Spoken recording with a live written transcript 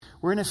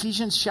We're in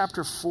Ephesians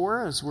chapter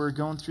 4 as we're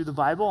going through the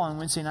Bible on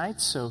Wednesday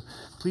nights. So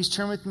please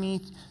turn with me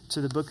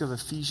to the book of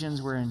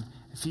Ephesians. We're in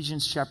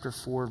Ephesians chapter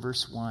 4,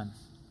 verse 1.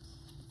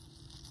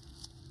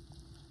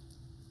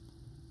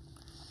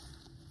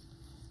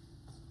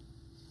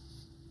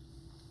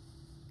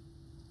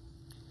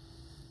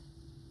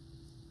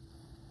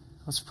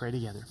 Let's pray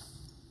together.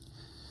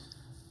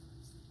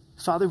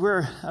 Father,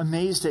 we're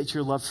amazed at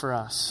your love for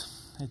us.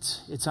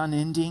 It's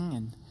unending,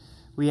 and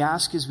we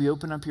ask as we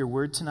open up your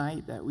word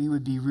tonight that we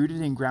would be rooted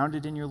and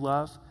grounded in your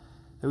love,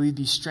 that we'd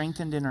be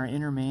strengthened in our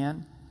inner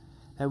man,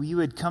 that we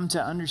would come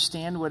to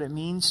understand what it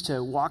means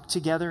to walk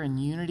together in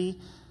unity,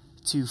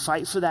 to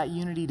fight for that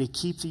unity, to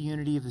keep the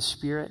unity of the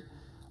Spirit.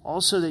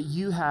 Also that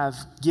you have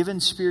given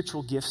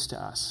spiritual gifts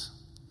to us.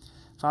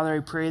 Father, I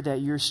pray that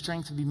your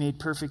strength would be made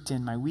perfect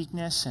in my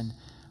weakness, and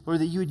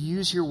Lord, that you would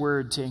use your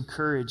word to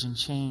encourage and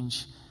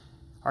change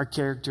our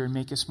character and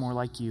make us more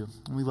like you.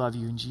 And we love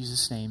you in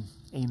Jesus' name.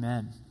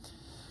 Amen.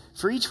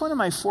 For each one of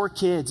my 4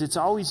 kids, it's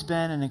always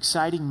been an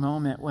exciting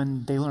moment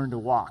when they learn to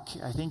walk.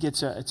 I think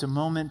it's a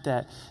moment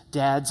that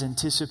dads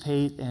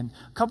anticipate. And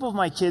a couple of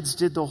my kids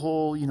did the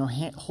whole,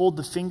 hold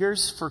the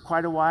fingers for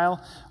quite a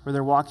while, where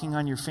they're walking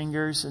on your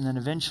fingers, and then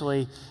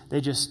eventually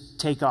they just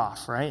take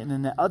off, right? And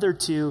then the other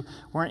 2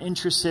 weren't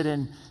interested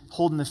in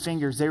holding the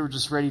fingers. They were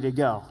just ready to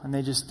go, and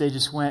they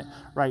just went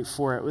right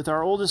for it. With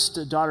our oldest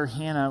daughter,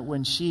 Hannah,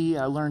 when she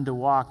learned to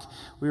walk,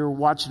 we were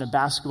watching a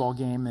basketball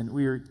game, and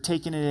we were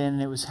taking it in,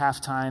 and it was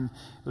halftime.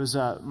 It was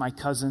my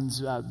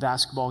cousin's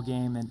basketball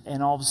game,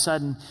 and all of a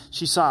sudden,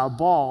 she saw a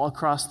ball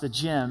across the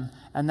gym,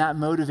 and that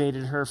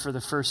motivated her for the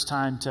first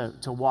time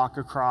to walk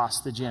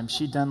across the gym.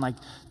 She'd done like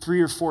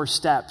 3 or 4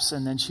 steps,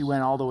 and then she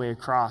went all the way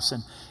across,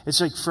 and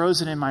it's like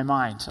frozen in my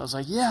mind. I was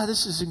like, yeah,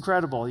 this is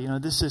incredible.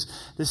 This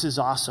is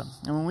awesome.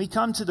 And when we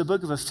come to the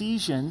book of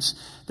Ephesians,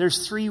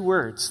 there's 3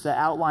 words that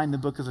outline the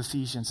book of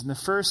Ephesians. And the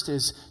first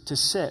is to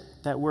sit,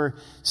 that we're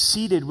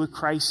seated with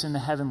Christ in the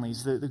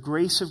heavenlies. The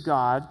grace of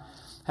God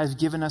has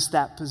given us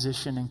that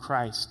position in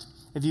Christ.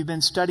 If you've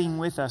been studying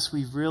with us,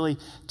 we've really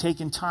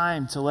taken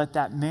time to let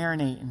that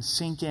marinate and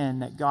sink in,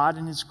 that God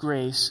in his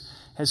grace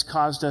has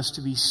caused us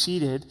to be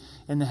seated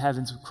in the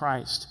heavens with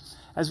Christ.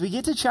 As we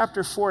get to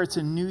chapter 4, it's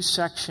a new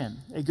section.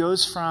 It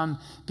goes from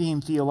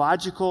being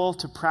theological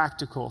to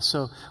practical.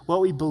 So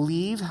what we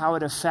believe, how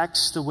it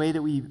affects the way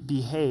that we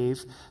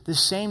behave, the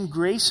same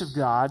grace of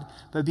God,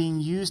 but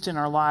being used in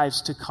our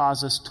lives to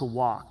cause us to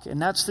walk.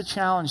 And that's the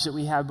challenge that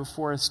we have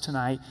before us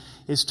tonight,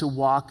 is to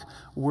walk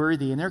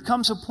worthy. And there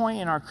comes a point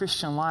in our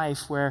Christian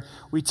life where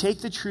we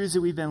take the truths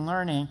that we've been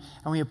learning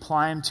and we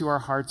apply them to our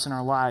hearts and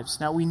our lives.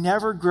 Now, we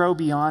never grow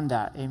beyond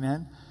that.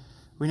 Amen?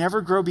 We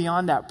never grow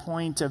beyond that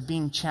point of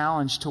being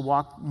challenged to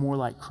walk more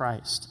like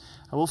Christ.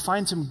 I will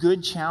find some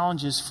good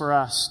challenges for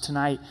us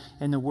tonight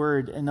in the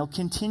Word, and they'll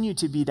continue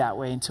to be that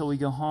way until we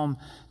go home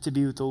to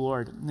be with the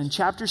Lord. And in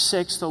chapter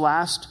 6, the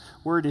last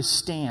word is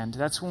stand.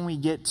 That's when we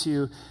get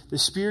to the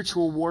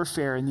spiritual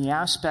warfare and the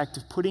aspect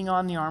of putting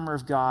on the armor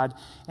of God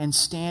and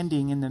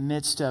standing in the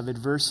midst of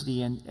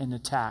adversity and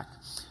attack.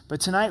 But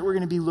tonight we're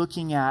going to be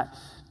looking at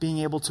being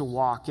able to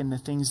walk in the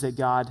things that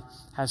God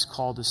has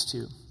called us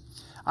to.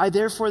 I,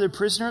 therefore, the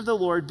prisoner of the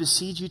Lord,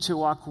 beseech you to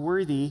walk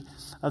worthy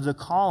of the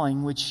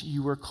calling which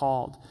you were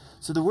called.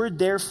 So the word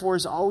therefore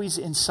is always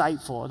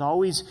insightful. It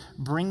always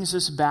brings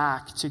us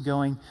back to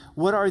going,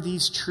 what are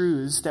these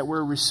truths that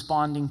we're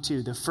responding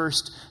to? The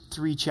first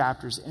 3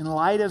 chapters. In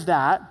light of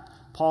that,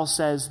 Paul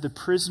says, the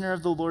prisoner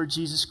of the Lord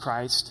Jesus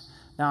Christ,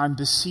 now I'm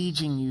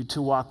besieging you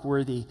to walk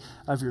worthy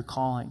of your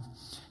calling.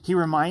 He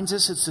reminds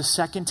us it's the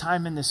second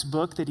time in this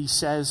book that he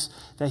says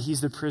that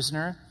he's the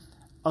prisoner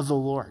of the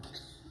Lord.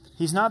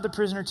 He's not the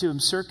prisoner to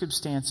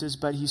circumstances,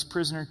 but he's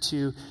prisoner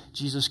to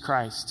Jesus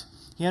Christ.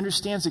 He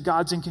understands that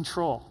God's in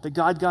control, that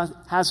God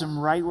has him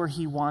right where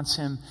he wants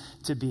him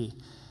to be.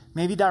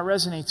 Maybe that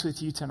resonates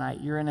with you tonight.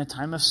 You're in a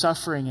time of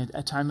suffering,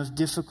 a time of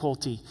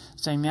difficulty,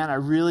 saying, man, I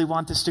really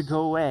want this to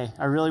go away.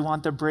 I really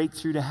want the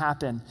breakthrough to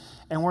happen.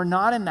 And we're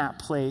not in that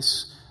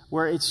place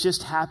where it's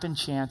just happen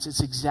chance.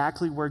 It's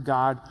exactly where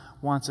God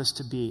wants us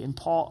to be. And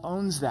Paul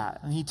owns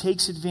that. And he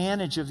takes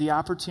advantage of the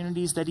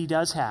opportunities that he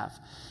does have.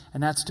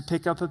 And that's to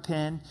pick up a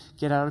pen,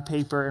 get out a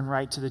paper, and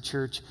write to the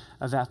church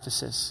of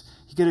Ephesus.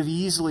 He could have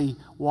easily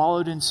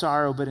wallowed in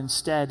sorrow, but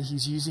instead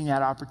he's using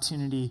that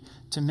opportunity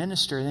to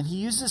minister. And then he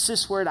uses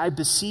this word, I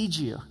besiege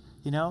you.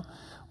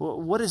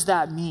 What does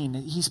that mean?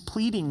 He's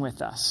pleading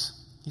with us.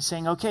 He's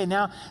saying, okay,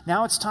 now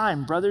it's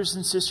time. Brothers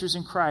and sisters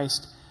in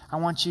Christ, I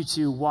want you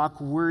to walk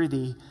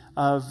worthy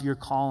of your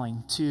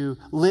calling, to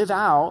live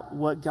out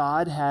what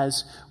God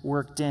has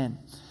worked in.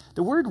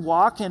 The word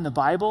walk in the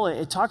Bible,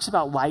 it talks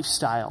about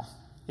lifestyle.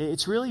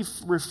 It's really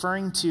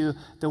referring to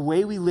the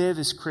way we live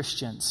as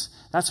Christians.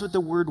 That's what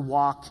the word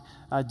walk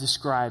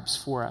describes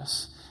for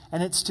us.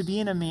 And it's to be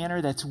in a manner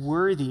that's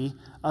worthy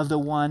of the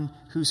one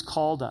who's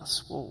called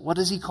us. Well, what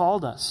has he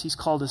called us? He's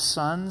called us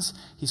sons.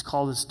 He's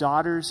called us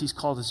daughters. He's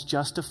called us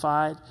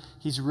justified.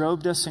 He's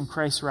robed us in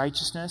Christ's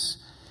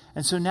righteousness.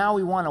 And so now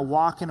we want to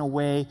walk in a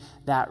way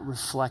that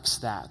reflects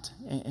that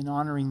in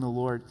honoring the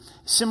Lord.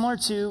 Similar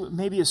to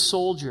maybe a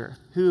soldier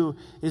who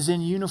is in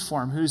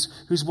uniform,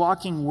 who's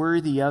walking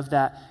worthy of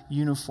that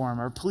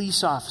uniform, or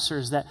police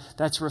officers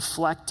that's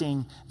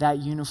reflecting that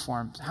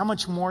uniform. How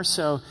much more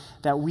so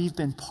that we've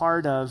been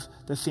part of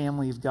the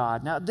family of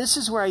God. Now, this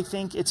is where I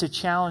think it's a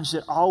challenge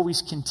that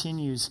always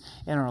continues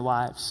in our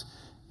lives.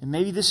 And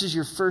maybe this is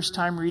your first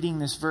time reading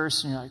this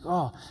verse and you're like,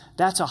 oh,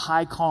 that's a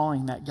high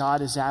calling that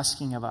God is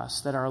asking of us,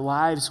 that our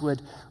lives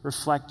would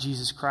reflect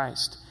Jesus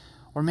Christ.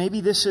 Or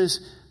maybe this is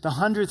the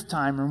 100th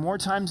time or more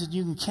times than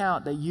you can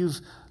count that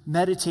you've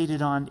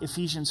meditated on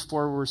Ephesians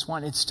 4 verse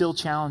 1. It's still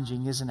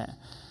challenging, isn't it?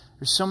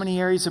 There's so many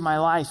areas of my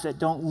life that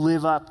don't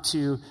live up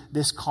to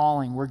this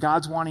calling, where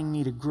God's wanting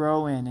me to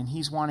grow in, and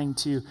he's wanting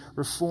to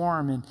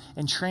reform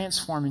and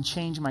transform and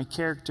change my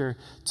character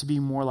to be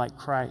more like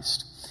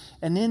Christ.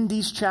 And in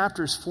these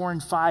chapters 4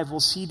 and 5, we'll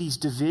see these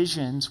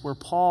divisions where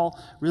Paul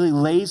really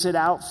lays it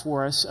out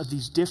for us of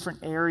these different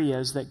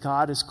areas that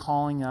God is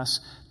calling us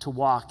to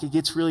walk. It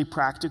gets really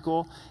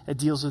practical. It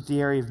deals with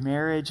the area of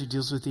marriage. It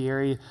deals with the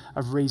area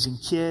of raising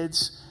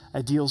kids.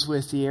 It deals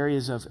with the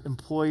areas of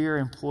employer,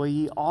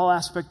 employee. All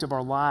aspect of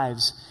our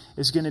lives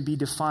is going to be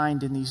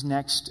defined in these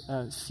next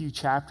few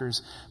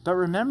chapters. But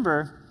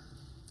remember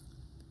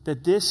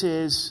that this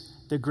is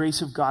the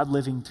grace of God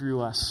living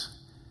through us.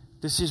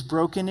 This is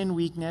broken in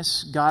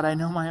weakness. God, I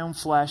know my own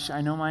flesh.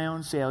 I know my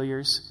own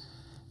failures.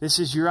 This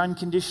is your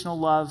unconditional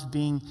love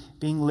being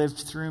lived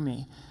through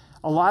me.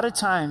 A lot of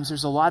times,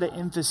 there's a lot of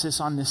emphasis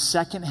on the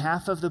second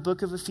half of the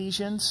book of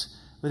Ephesians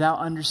without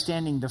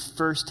understanding the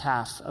first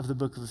half of the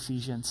book of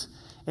Ephesians.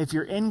 If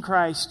you're in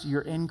Christ,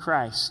 you're in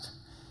Christ.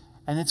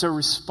 And it's a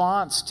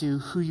response to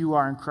who you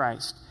are in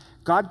Christ.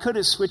 God could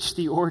have switched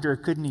the order,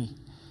 couldn't he?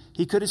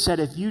 He could have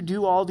said, if you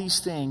do all these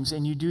things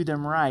and you do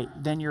them right,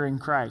 then you're in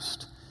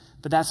Christ.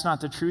 But that's not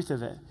the truth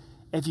of it.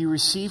 If you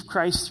receive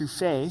Christ through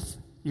faith,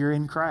 you're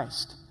in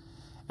Christ.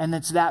 And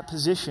it's that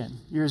position.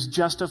 You're as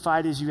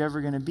justified as you're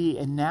ever going to be.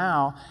 And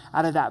now,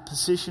 out of that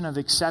position of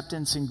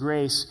acceptance and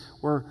grace,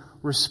 we're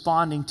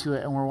responding to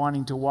it and we're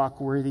wanting to walk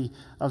worthy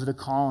of the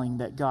calling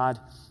that God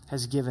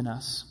has given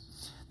us.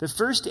 The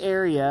first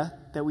area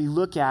that we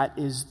look at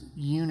is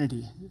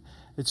unity.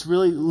 It's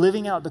really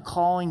living out the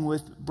calling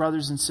with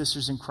brothers and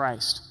sisters in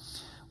Christ.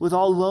 With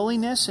all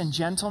lowliness and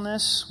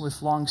gentleness,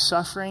 with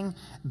long-suffering,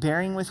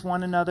 bearing with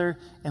one another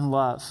in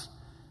love.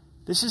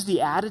 This is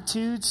the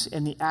attitudes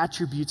and the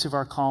attributes of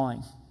our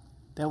calling,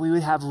 that we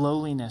would have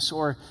lowliness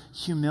or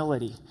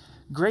humility.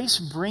 Grace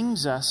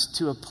brings us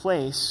to a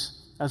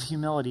place of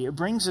humility. It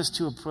brings us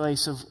to a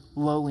place of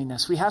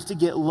lowliness. We have to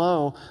get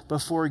low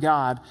before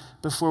God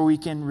before we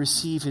can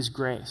receive his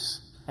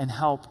grace and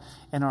help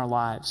in our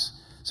lives.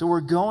 So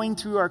we're going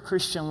through our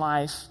Christian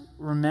life,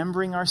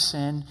 remembering our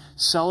sin,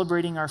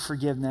 celebrating our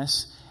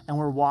forgiveness, and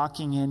we're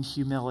walking in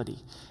humility.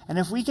 And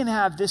if we can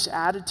have this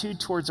attitude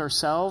towards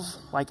ourselves,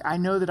 like I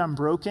know that I'm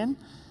broken,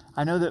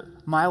 I know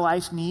that my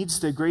life needs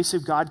the grace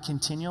of God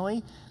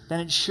continually, then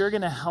it's sure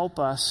going to help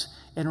us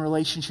in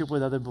relationship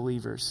with other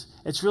believers.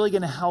 It's really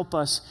going to help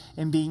us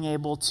in being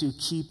able to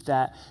keep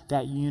that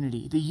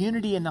unity. The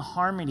unity and the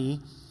harmony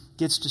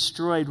gets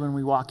destroyed when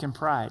we walk in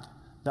pride,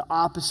 the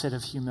opposite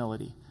of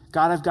humility.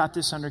 God, I've got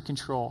this under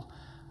control.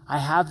 I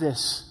have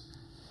this.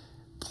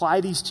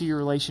 Apply these to your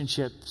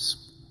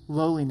relationships,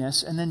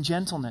 lowliness, and then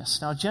gentleness.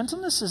 Now,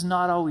 gentleness is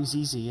not always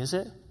easy, is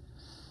it?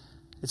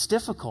 It's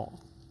difficult.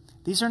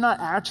 These are not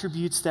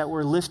attributes that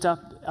were lifted up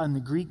in the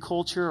Greek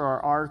culture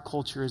or our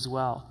culture as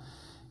well.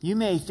 You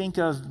may think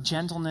of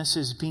gentleness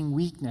as being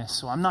weakness,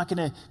 so I'm not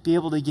going to be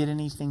able to get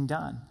anything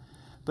done.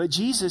 But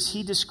Jesus,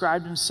 he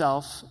described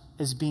himself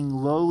as being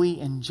lowly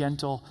and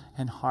gentle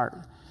in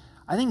heart.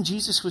 I think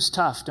Jesus was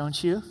tough,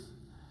 don't you?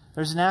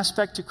 There's an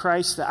aspect to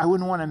Christ that I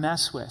wouldn't want to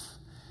mess with.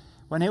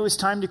 When it was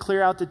time to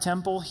clear out the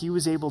temple, he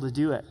was able to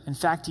do it. In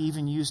fact, he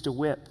even used a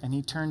whip and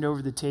he turned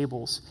over the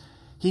tables.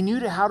 He knew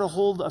how to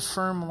hold a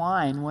firm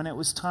line when it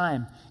was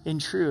time in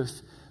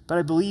truth, but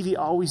I believe he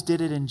always did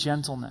it in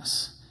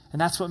gentleness. And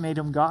that's what made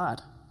him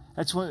God.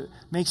 That's what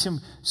makes him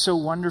so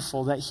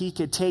wonderful, that he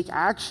could take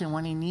action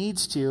when he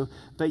needs to,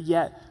 but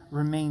yet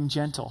remain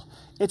gentle.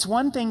 It's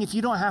one thing if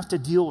you don't have to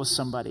deal with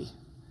somebody.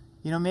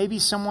 You know, maybe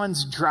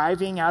someone's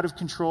driving out of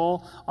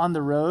control on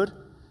the road,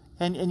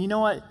 and you know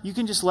what? You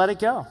can just let it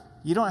go.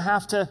 You don't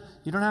have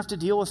to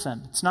deal with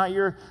them. It's not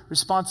your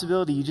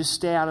responsibility. You just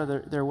stay out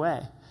of their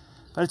way.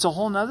 But it's a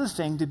whole other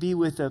thing to be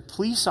with a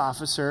police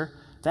officer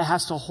that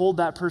has to hold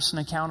that person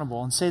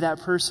accountable and say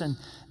that person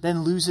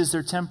then loses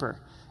their temper.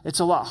 It's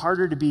a lot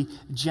harder to be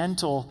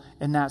gentle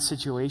in that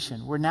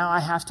situation, where now I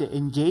have to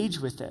engage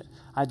with it.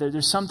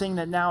 There's something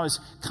that now is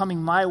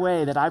coming my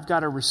way that I've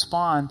got to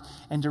respond,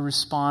 and to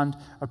respond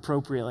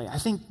appropriately. I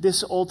think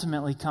this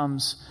ultimately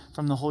comes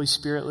from the Holy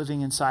Spirit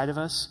living inside of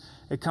us.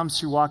 It comes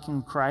through walking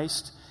with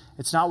Christ.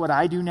 It's not what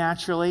I do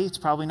naturally. It's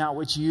probably not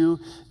what you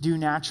do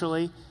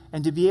naturally.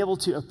 And to be able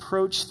to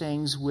approach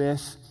things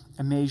with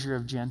a measure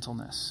of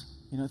gentleness.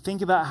 You know,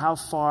 think about how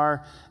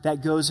far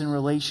that goes in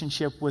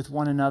relationship with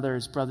one another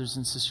as brothers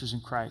and sisters in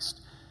Christ.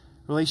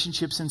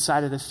 relationships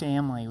inside of the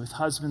family, with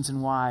husbands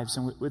and wives,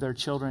 and with our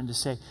children, to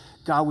say,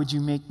 God, would you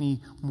make me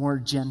more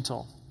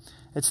gentle?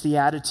 It's the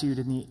attitude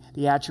and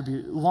the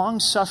attribute.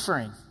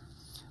 Long-suffering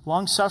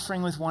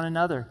with one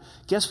another.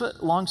 Guess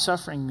what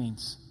long-suffering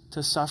means?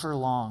 To suffer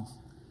long.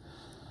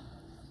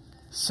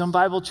 Some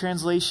Bible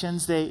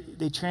translations, they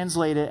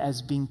translate it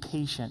as being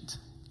patient.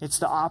 It's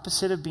the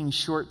opposite of being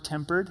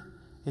short-tempered.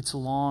 It's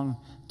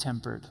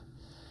long-tempered.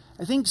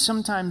 I think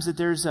sometimes that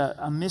there's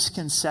a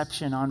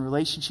misconception on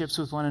relationships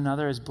with one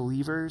another as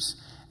believers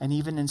and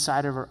even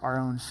inside of our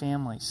own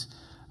families.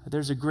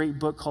 There's a great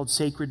book called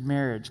Sacred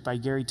Marriage by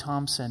Gary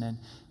Thompson, and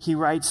he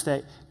writes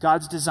that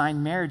God's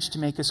designed marriage to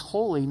make us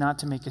holy, not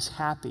to make us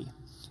happy.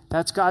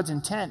 That's God's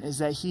intent, is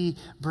that he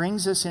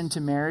brings us into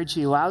marriage.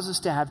 He allows us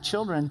to have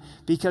children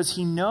because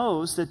he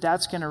knows that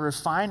that's going to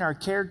refine our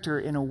character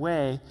in a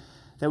way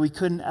that we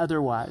couldn't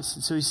otherwise.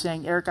 And so he's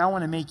saying, Eric, I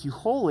want to make you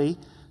holy,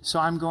 so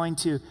I'm going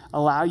to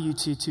allow you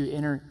to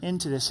enter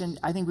into this. And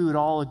I think we would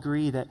all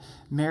agree that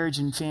marriage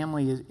and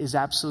family is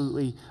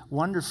absolutely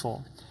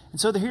wonderful. And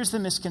so here's the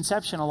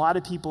misconception. A lot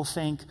of people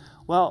think,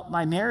 well,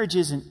 my marriage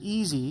isn't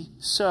easy,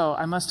 so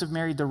I must have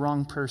married the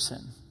wrong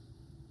person.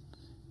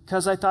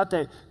 Because I thought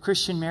that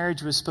Christian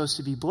marriage was supposed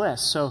to be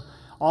bliss. So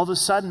all of a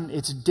sudden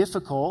it's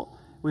difficult.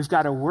 We've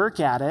got to work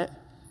at it.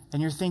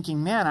 And you're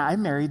thinking, man, I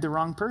married the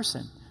wrong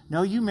person.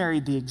 No, you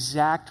married the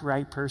exact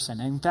right person.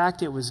 In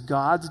fact, it was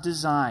God's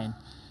design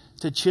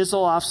to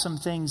chisel off some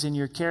things in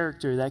your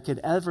character that could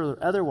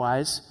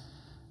otherwise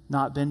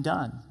not been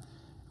done.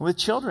 With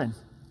children,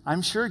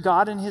 I'm sure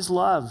God in his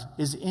love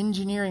is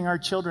engineering our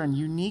children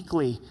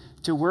uniquely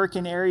to work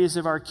in areas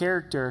of our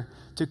character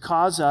to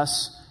cause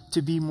us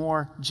to be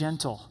more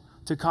gentle,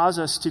 to cause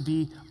us to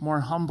be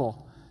more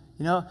humble.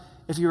 You know,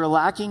 if you were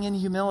lacking in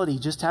humility,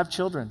 just have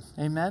children.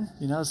 Amen?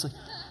 You know, it's like,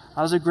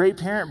 I was a great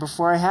parent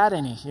before I had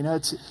any. You know,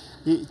 it's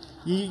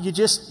you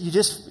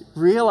just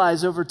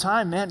realize over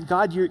time, man,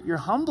 God, you're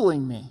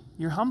humbling me.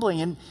 You're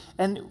humbling.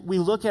 And we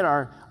look at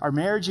our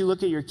marriage, you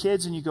look at your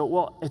kids, and you go,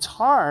 well, it's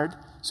hard,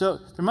 so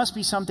there must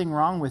be something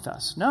wrong with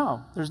us.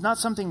 No, there's not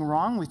something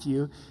wrong with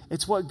you.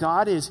 It's what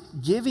God is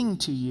giving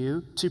to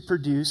you to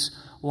produce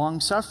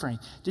long-suffering.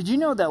 Did you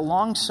know that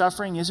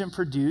long-suffering isn't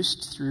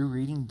produced through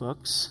reading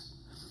books?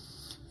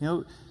 You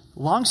know,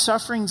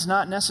 long-suffering is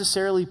not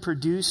necessarily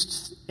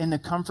produced in the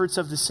comforts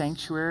of the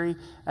sanctuary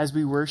as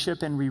we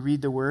worship and we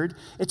read the word.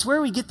 It's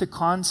where we get the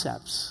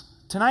concepts.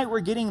 Tonight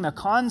we're getting the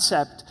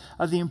concept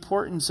of the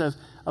importance of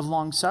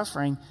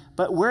long-suffering,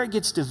 but where it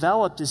gets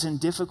developed is in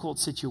difficult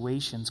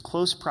situations,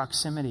 close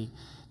proximity.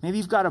 Maybe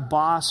you've got a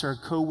boss or a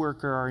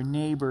coworker or a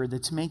neighbor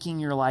that's making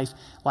your life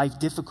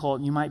difficult,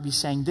 and you might be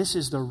saying, this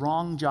is the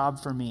wrong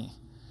job for me.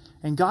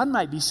 And God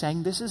might be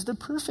saying, this is the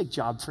perfect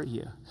job for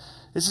you.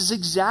 This is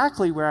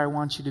exactly where I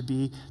want you to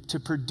be to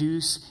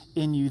produce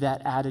in you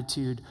that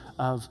attitude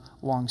of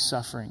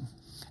long-suffering.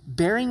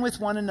 Bearing with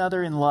one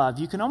another in love.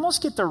 You can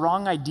almost get the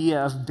wrong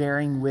idea of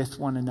bearing with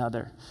one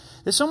another.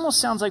 This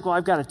almost sounds like, well,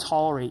 I've got to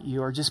tolerate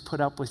you or just put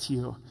up with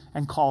you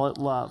and call it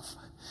love.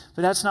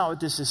 But that's not what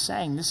this is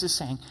saying. This is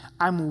saying,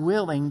 I'm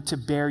willing to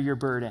bear your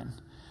burden.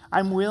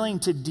 I'm willing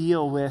to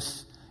deal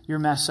with your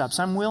mess-ups.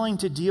 I'm willing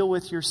to deal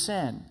with your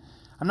sin.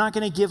 I'm not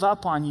going to give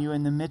up on you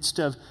in the midst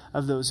of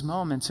those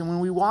moments. And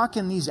when we walk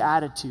in these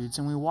attitudes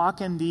and we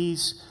walk in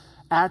these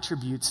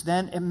attributes,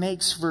 then it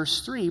makes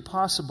verse 3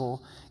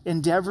 possible,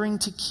 endeavoring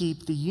to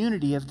keep the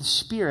unity of the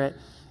Spirit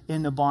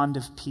in the bond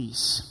of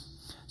peace.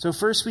 So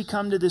first we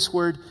come to this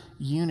word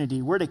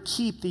unity. We're to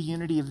keep the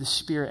unity of the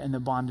Spirit in the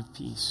bond of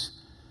peace.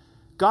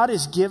 God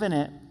has given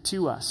it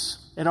to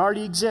us. It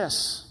already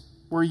exists.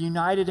 We're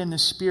united in the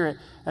Spirit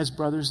as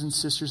brothers and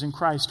sisters in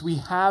Christ. We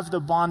have the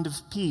bond of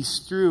peace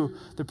through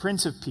the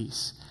Prince of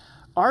Peace.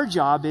 Our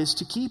job is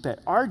to keep it.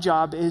 Our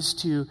job is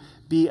to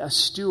be a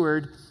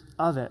steward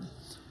of it.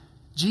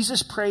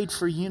 Jesus prayed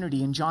for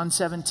unity in John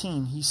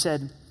 17. He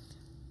said,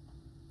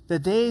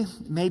 that they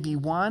may be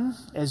one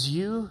as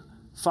you,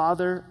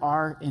 Father,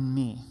 are in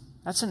me.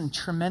 That's a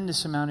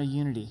tremendous amount of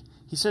unity.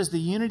 He says the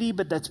unity,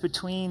 but that's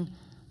between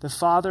the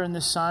Father and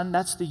the Son,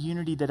 that's the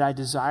unity that I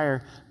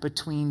desire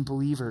between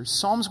believers.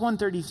 Psalms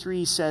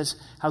 133 says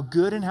how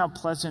good and how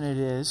pleasant it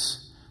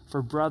is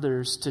for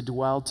brothers to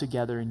dwell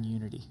together in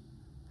unity.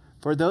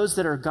 For those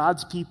that are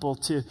God's people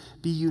to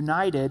be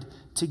united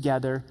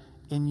together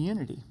in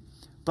unity.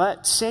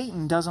 But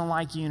Satan doesn't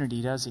like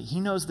unity, does he?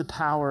 He knows the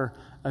power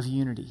of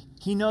unity.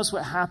 He knows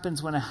what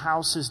happens when a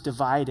house is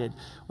divided,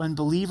 when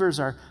believers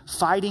are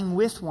fighting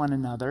with one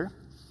another.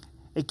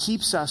 It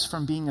keeps us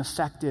from being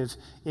effective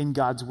in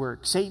God's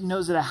work. Satan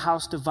knows that a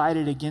house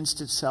divided against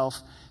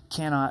itself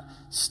cannot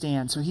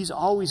stand. So he's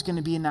always going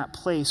to be in that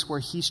place where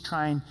he's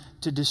trying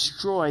to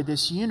destroy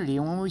this unity.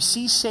 And when we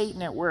see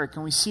Satan at work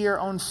and we see our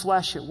own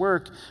flesh at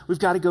work, we've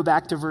got to go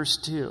back to verse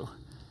 2.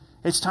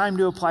 It's time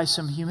to apply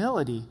some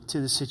humility to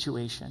the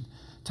situation.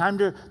 Time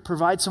to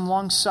provide some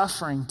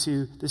long-suffering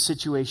to the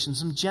situation,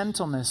 some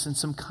gentleness and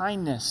some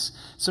kindness,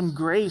 some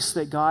grace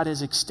that God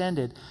has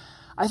extended.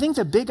 I think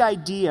the big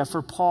idea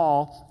for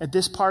Paul at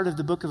this part of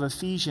the book of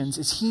Ephesians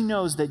is he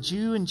knows that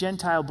Jew and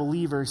Gentile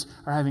believers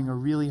are having a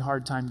really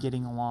hard time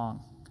getting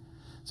along.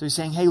 So he's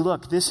saying, hey,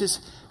 look, this is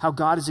how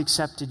God has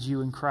accepted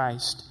you in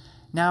Christ.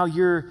 Now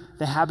you're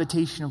the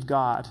habitation of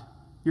God.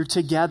 You're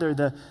together,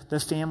 the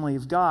family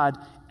of God,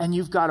 and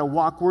you've got to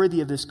walk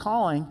worthy of this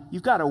calling.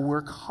 You've got to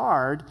work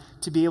hard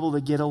to be able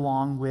to get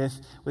along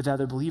with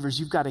other believers.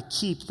 You've got to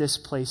keep this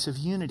place of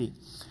unity.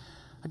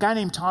 A guy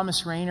named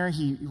Thomas Rainer,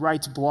 he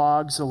writes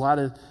blogs. A lot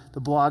of the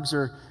blogs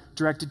are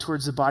directed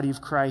towards the body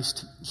of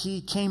Christ.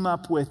 He came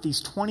up with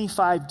these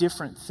 25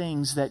 different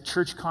things that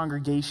church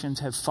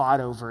congregations have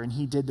fought over, and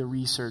he did the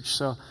research.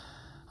 So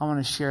I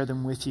want to share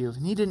them with you.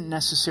 And he didn't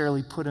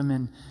necessarily put them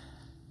in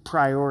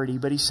priority,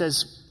 but he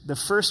says the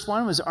first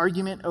one was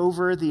argument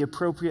over the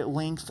appropriate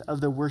length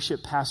of the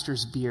worship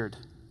pastor's beard.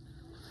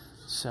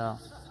 So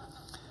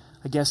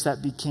I guess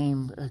that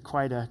became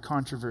quite a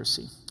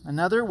controversy.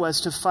 Another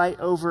was to fight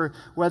over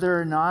whether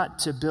or not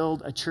to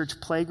build a church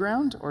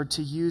playground or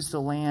to use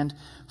the land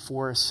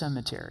for a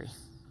cemetery.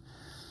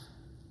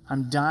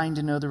 I'm dying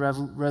to know the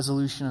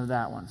resolution of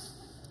that one.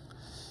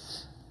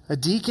 A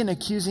deacon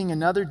accusing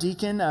another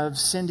deacon of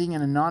sending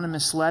an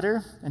anonymous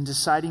letter and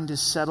deciding to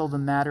settle the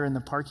matter in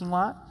the parking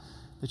lot.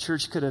 The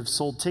church could have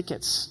sold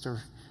tickets to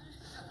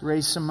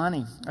raise some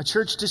money. A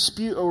church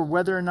dispute over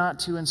whether or not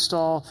to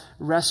install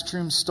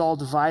restroom stall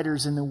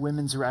dividers in the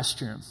women's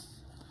restroom.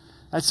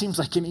 That seems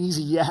like an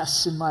easy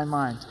yes in my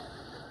mind.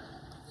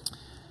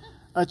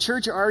 A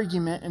church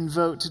argument and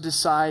vote to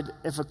decide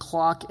if a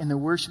clock in the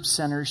worship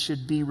center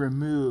should be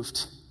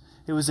removed.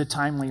 It was a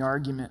timely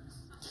argument.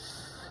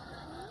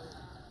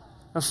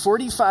 A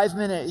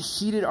 45-minute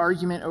heated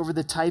argument over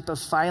the type of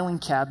filing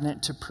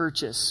cabinet to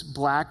purchase,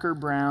 black or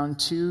brown,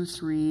 2,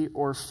 3,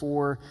 or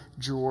 4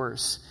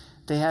 drawers.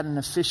 They had an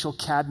official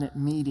cabinet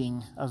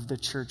meeting of the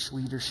church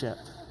leadership.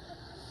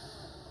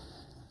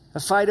 A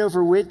fight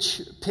over which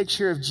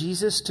picture of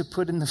Jesus to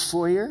put in the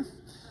foyer.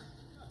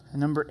 And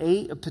number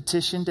 8, a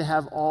petition to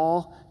have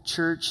all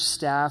church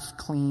staff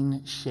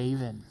clean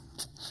shaven.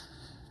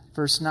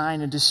 Verse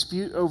 9, a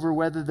dispute over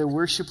whether the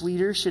worship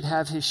leader should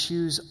have his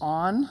shoes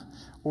on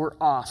or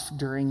off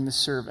during the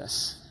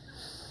service.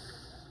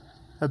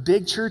 A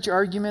big church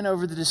argument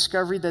over the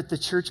discovery that the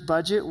church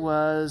budget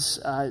was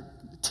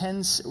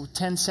 10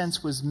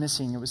 cents was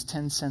missing. It was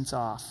 10 cents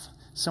off.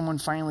 Someone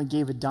finally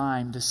gave a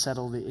dime to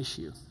settle the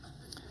issue.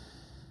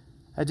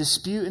 A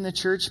dispute in the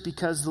church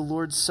because the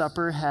Lord's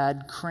Supper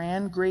had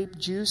cran grape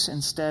juice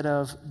instead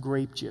of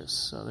grape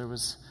juice. So there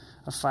was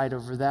a fight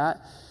over that.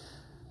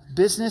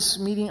 Business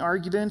meeting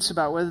arguments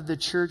about whether the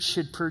church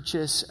should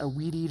purchase a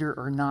weed eater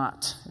or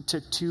not. It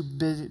took 2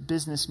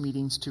 business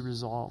meetings to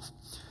resolve.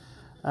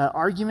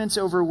 Arguments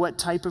over what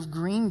type of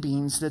green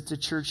beans that the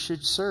church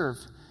should serve.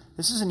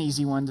 This is an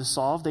easy one to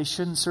solve. They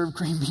shouldn't serve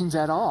green beans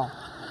at all.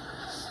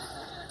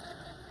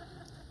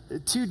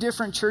 2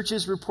 different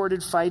churches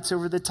reported fights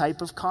over the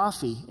type of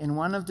coffee. In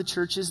one of the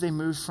churches, they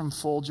moved from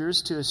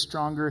Folgers to a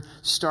stronger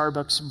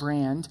Starbucks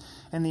brand.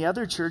 In the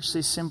other church,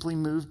 they simply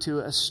moved to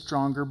a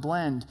stronger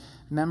blend.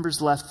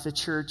 Members left the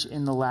church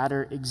in the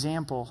latter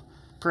example.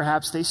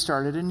 Perhaps they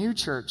started a new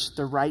church,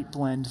 the Right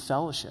Blend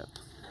Fellowship.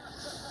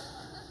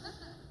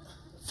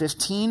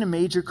 15, a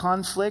major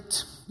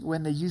conflict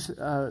when the youth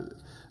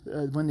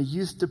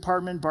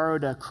department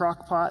borrowed a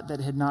crock pot that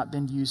had not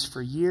been used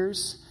for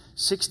years.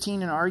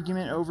 16, an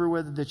argument over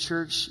whether the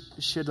church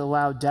should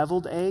allow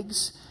deviled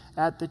eggs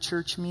at the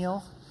church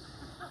meal.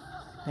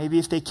 Maybe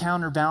if they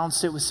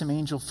counterbalanced it with some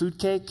angel food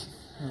cake.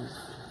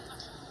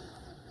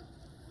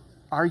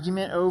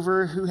 Argument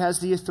over who has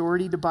the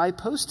authority to buy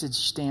postage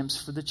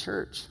stamps for the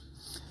church.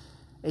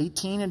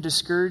 18,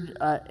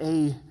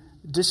 a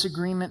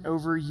disagreement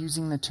over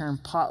using the term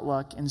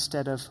potluck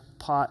instead of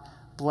pot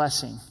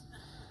blessing.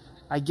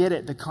 I get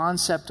it. The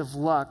concept of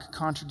luck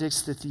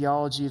contradicts the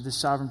theology of the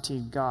sovereignty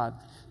of God.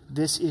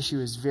 This issue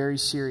is very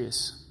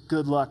serious.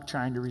 Good luck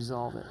trying to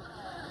resolve it.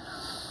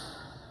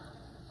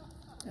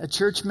 A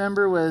church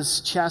member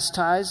was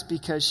chastised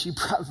because she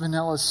brought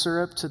vanilla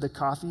syrup to the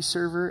coffee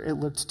server. It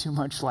looked too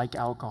much like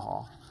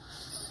alcohol.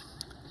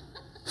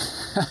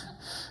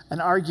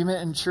 An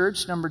argument in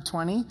church, number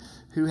 20,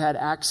 who had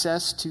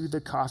access to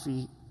the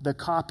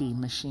copy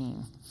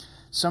machine.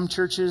 Some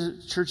church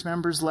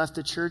members left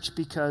the church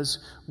because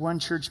one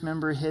church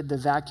member hid the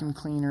vacuum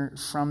cleaner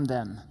from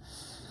them.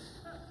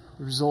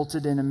 It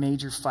resulted in a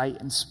major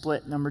fight and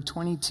split. Number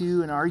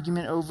 22, an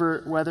argument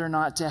over whether or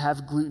not to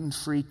have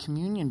gluten-free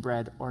communion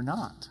bread or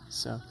not.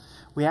 So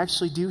we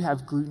actually do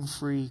have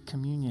gluten-free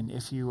communion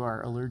if you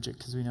are allergic,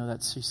 because we know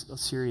that's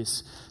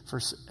serious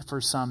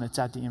for some. It's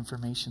at the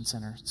information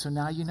center. So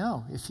now you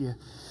know.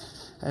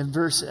 And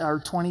verse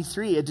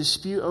 23, a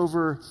dispute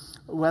over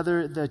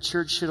whether the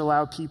church should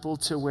allow people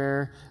to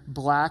wear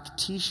black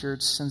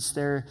T-shirts since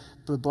the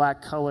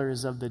black color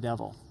is of the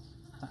devil.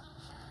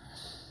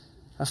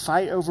 A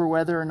fight over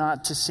whether or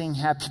not to sing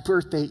happy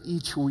birthday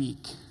each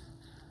week.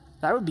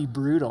 That would be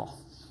brutal,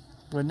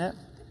 wouldn't it?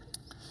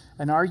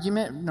 An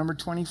argument, number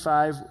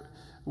 25,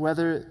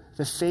 whether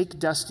the fake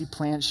dusty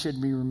plants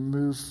should be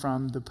removed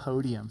from the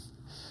podium.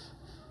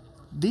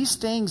 These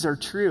things are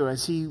true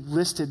as he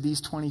listed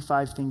these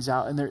 25 things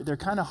out, and they're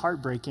kind of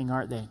heartbreaking,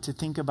 aren't they, to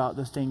think about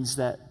the things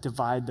that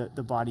divide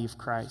the body of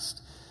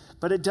Christ.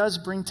 But it does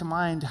bring to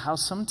mind how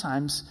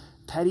sometimes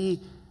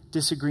petty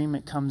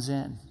disagreement comes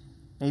in.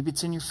 Maybe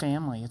it's in your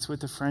family, it's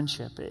with a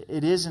friendship.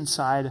 It is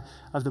inside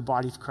of the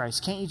body of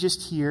Christ. Can't you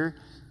just hear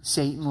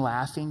Satan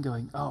laughing,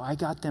 going, oh, I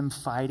got them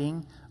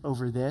fighting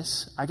over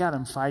this. I got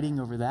them fighting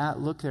over that.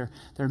 Look, they're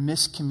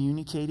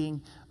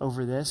miscommunicating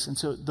over this. And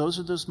so those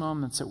are those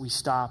moments that we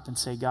stop and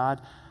say,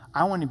 God,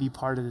 I want to be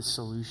part of the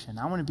solution.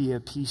 I want to be a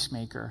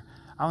peacemaker.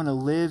 I want to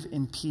live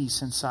in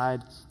peace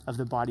inside of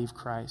the body of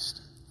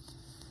Christ.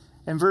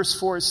 In verse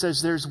 4, it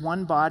says, there's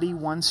one body,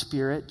 one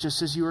spirit,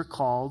 just as you are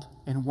called,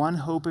 and one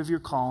hope of your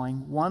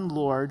calling, one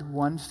Lord,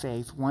 one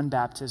faith, one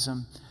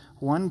baptism,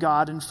 one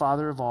God and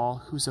Father of all,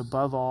 who's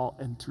above all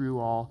and through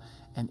all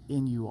and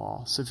in you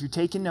all. So if you're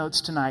taking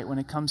notes tonight when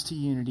it comes to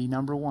unity,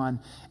 number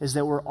one is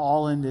that we're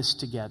all in this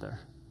together.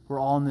 We're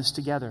all in this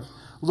together.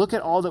 Look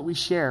at all that we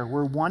share.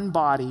 We're one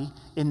body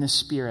in the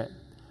Spirit.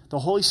 The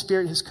Holy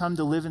Spirit has come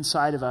to live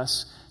inside of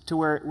us to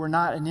where we're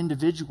not an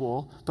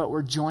individual, but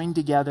we're joined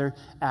together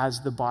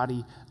as the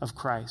body of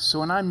Christ. So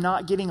when I'm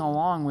not getting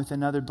along with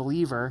another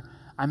believer,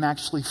 I'm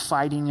actually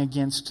fighting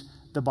against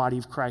the body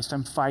of Christ.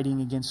 I'm fighting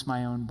against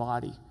my own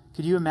body.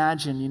 Could you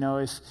imagine,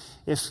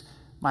 if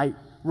my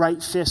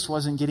right fist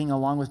wasn't getting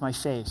along with my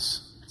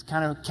face? It's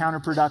kind of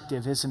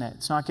counterproductive, isn't it?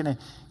 It's not going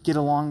to get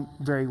along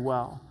very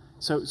well.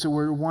 So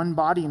we're one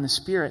body in the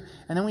Spirit.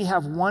 And then we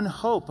have one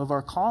hope of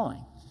our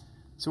calling.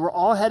 So we're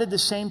all headed the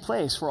same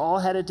place. We're all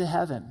headed to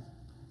heaven.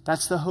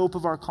 That's the hope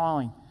of our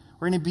calling.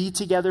 We're going to be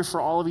together for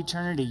all of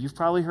eternity. You've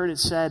probably heard it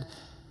said,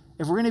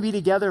 if we're going to be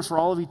together for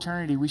all of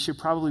eternity, we should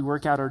probably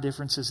work out our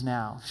differences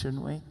now,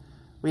 shouldn't we?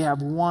 We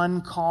have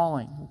one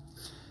calling,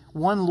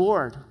 one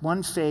Lord,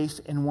 one faith,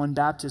 and one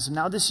baptism.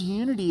 Now, this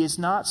unity is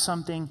not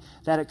something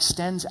that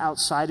extends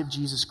outside of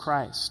Jesus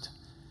Christ.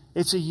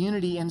 It's a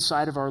unity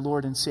inside of our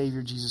Lord and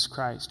Savior, Jesus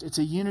Christ. It's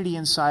a unity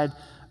inside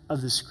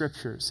of the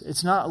Scriptures.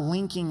 It's not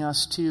linking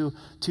us to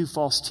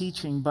false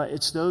teaching, but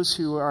it's those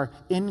who are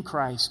in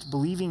Christ,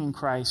 believing in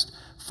Christ,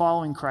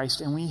 following Christ,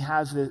 and we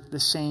have the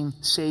same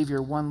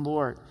Savior, one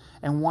Lord,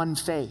 and one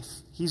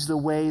faith. He's the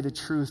way, the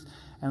truth,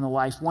 and the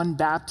life. One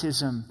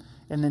baptism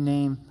in the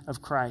name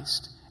of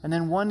Christ. And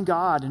then one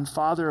God and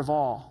Father of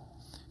all,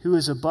 who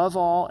is above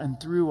all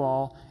and through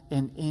all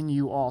and in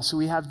you all. So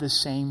we have the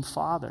same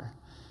Father.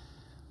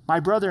 My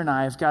brother and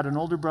I have got an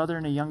older brother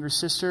and a younger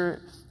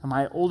sister. And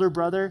my older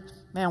brother,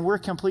 man, we're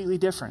completely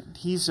different.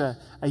 He's a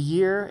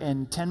year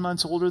and 10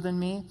 months older than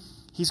me.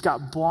 He's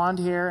got blonde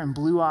hair and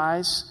blue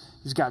eyes.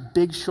 He's got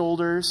big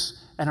shoulders.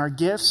 And our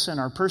gifts and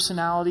our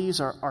personalities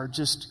are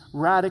just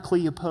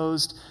radically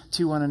opposed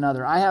to one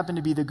another. I happen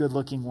to be the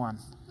good-looking one.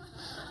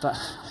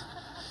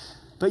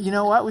 But you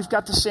know what? We've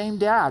got the same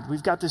dad.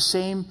 We've got the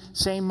same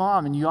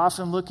mom. And you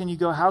often look and you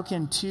go, how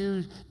can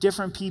two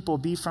different people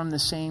be from the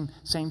same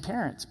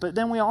parents? But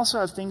then we also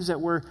have things that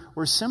we're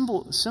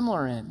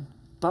similar in.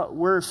 But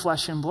we're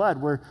flesh and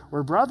blood.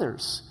 We're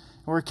brothers.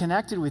 We're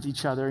connected with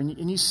each other.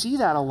 And you see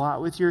that a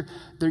lot with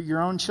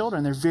your own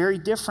children. They're very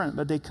different,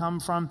 but they come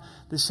from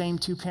the same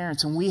two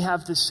parents. And we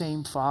have the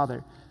same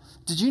Father.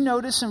 Did you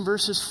notice in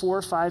verses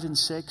 4, 5, and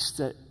 6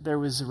 that there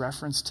was a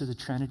reference to the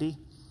Trinity?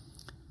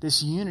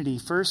 This unity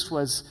first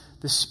was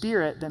the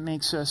Spirit that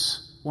makes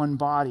us one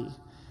body.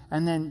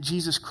 And then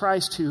Jesus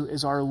Christ, who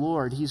is our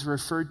Lord. He's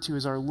referred to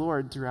as our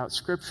Lord throughout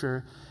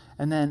Scripture.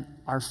 And then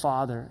our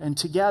Father. And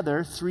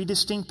together, three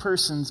distinct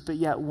persons, but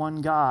yet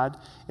one God,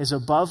 is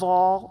above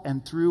all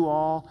and through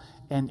all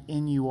and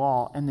in you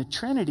all. And the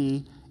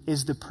Trinity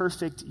is the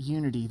perfect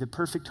unity, the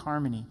perfect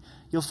harmony.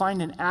 You'll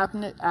find an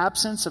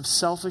absence of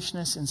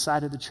selfishness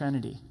inside of the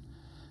Trinity.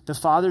 The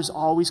Father's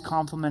always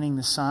complimenting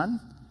the Son.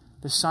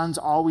 The Son's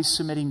always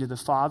submitting to the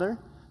Father.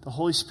 The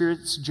Holy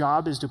Spirit's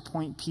job is to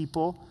point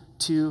people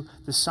to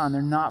the Son.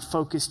 They're not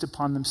focused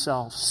upon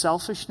themselves.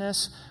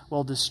 Selfishness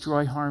will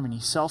destroy harmony.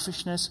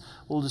 Selfishness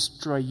will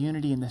destroy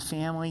unity in the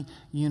family,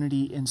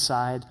 unity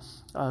inside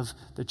of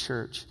the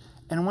church.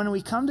 And when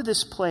we come to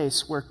this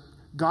place where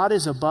God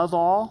is above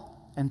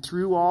all and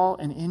through all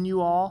and in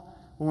you all,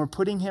 when we're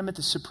putting him at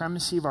the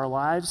supremacy of our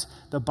lives,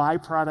 the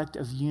byproduct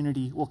of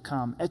unity will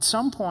come. At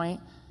some point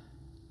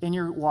in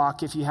your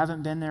walk, if you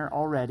haven't been there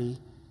already,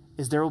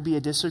 is there will be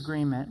a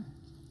disagreement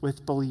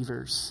with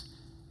believers.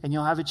 And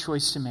you'll have a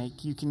choice to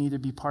make. You can either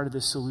be part of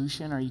the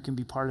solution or you can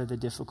be part of the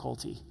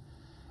difficulty.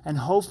 And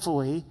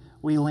hopefully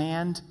we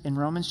land in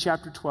Romans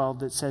chapter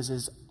 12 that says,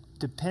 as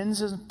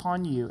depends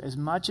upon you, as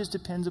much as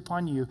depends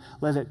upon you,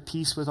 live at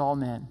peace with all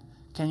men.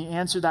 Can you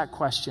answer that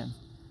question?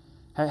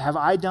 Have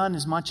I done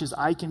as much as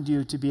I can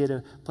do to be at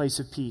a place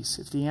of peace?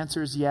 If the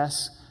answer is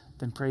yes,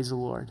 then praise the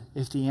Lord.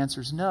 If the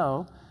answer is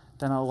no,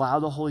 then allow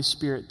the Holy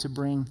Spirit to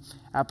bring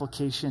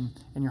application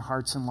in your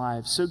hearts and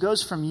lives. So it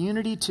goes from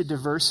unity to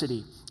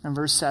diversity in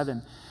verse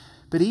 7.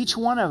 But to each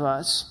one of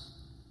us,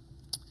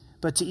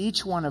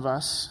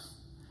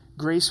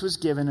 grace was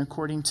given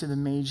according to the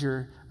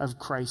measure of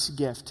Christ's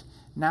gift.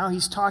 Now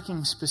he's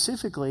talking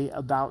specifically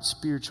about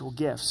spiritual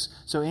gifts.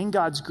 So in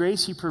God's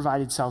grace, he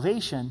provided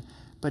salvation,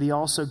 but he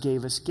also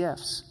gave us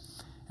gifts.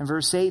 In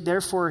verse 8,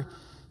 therefore,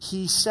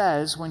 he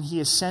says, when he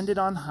ascended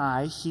on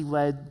high, he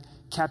led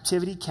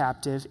captivity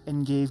captive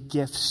and gave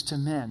gifts to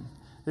men.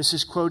 This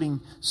is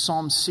quoting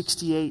Psalm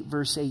 68,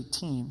 verse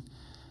 18.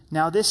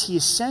 Now this he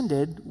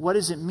ascended, what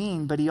does it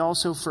mean? But he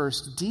also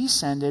first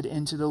descended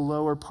into the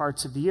lower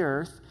parts of the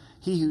earth.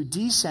 He who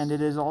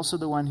descended is also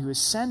the one who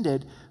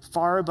ascended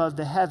far above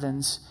the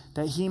heavens,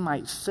 that he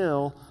might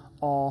fill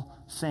all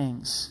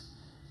things.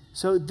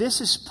 So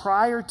this is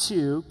prior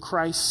to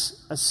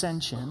Christ's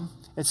ascension.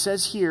 It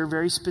says here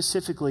very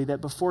specifically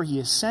that before he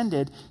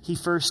ascended, he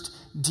first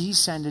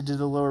descended to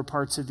the lower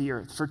parts of the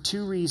earth for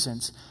two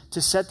reasons: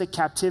 to set the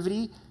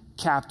captivity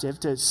captive,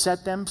 to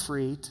set them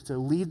free, to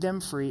lead them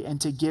free,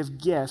 and to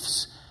give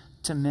gifts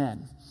to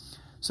men.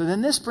 So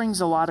then this brings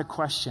a lot of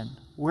question.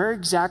 Where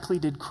exactly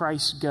did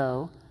Christ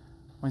go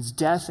when his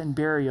death and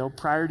burial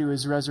prior to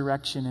his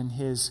resurrection and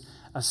his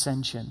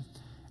ascension?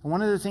 And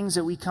one of the things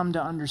that we come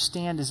to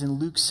understand is in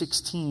Luke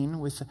 16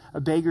 with a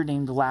beggar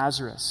named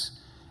Lazarus.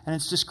 And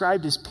it's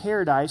described as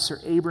paradise or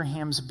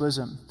Abraham's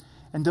bosom.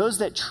 And those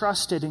that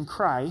trusted in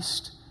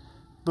Christ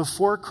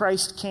before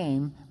Christ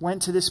came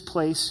went to this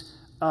place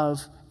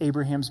of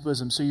Abraham's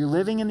bosom. So you're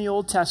living in the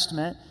Old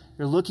Testament,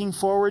 you're looking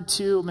forward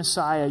to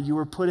Messiah, you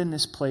were put in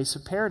this place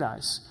of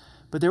paradise.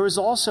 But there was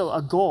also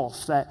a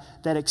gulf that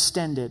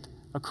extended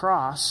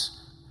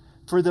across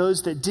for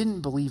those that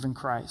didn't believe in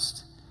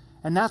Christ.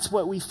 And that's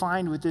what we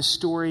find with this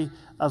story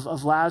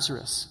of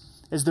Lazarus.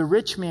 As the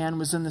rich man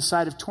was in the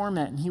side of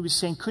torment, and he was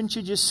saying, couldn't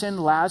you just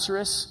send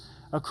Lazarus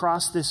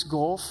across this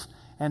gulf?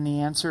 And the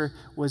answer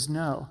was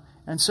no.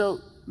 And so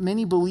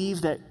many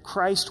believe that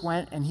Christ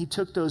went and he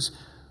took those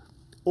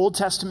Old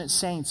Testament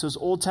saints, those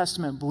Old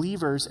Testament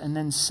believers, and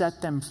then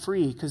set them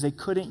free because they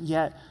couldn't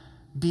yet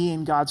be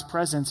in God's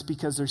presence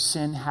because their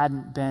sin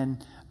hadn't been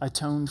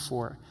atoned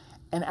for.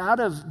 And out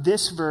of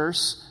this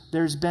verse,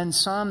 there's been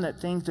some that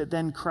think that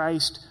then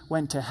Christ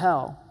went to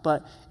hell.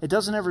 But it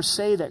doesn't ever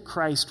say that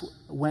Christ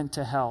went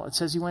to hell. It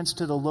says he went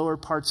to the lower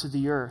parts of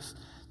the earth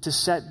to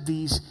set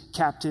these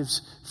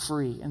captives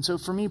free. And so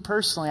for me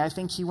personally, I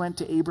think he went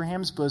to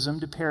Abraham's bosom,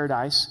 to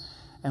paradise,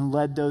 and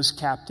led those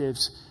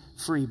captives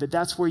free. But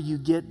that's where you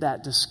get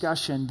that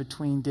discussion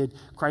between, did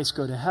Christ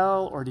go to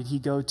hell or did he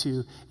go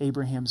to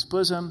Abraham's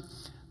bosom?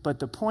 But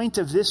the point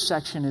of this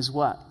section is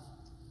what?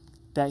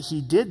 That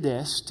he did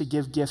this to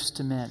give gifts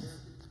to men.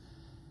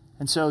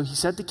 And so he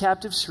set the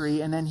captives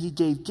free, and then he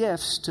gave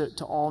gifts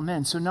to all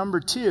men. So number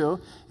two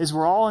is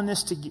we're all in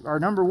this together, or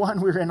number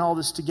one, we're in all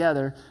this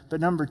together. But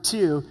number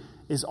two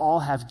is all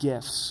have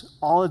gifts.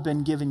 All have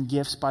been given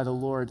gifts by the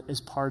Lord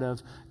as part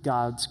of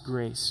God's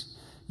grace.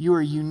 You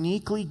are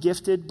uniquely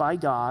gifted by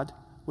God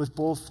with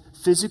both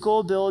physical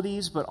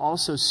abilities, but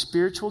also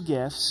spiritual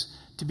gifts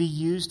to be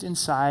used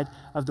inside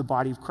of the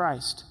body of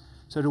Christ.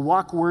 So to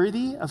walk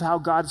worthy of how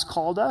God's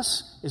called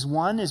us is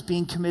one, is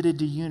being committed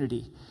to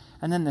unity.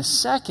 And then the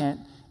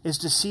second is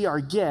to see our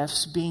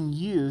gifts being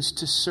used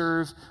to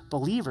serve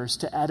believers,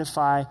 to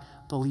edify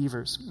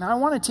believers. Now I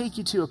want to take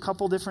you to a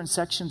couple different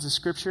sections of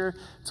Scripture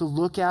to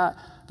look at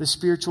the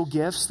spiritual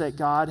gifts that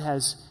God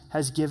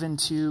has given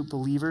to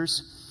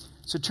believers.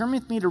 So turn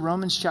with me to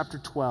Romans chapter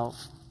 12.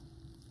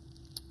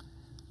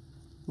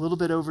 A little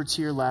bit over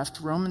to your left,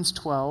 Romans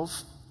 12.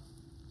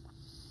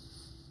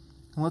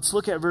 And let's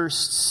look at verse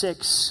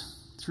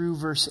 6 through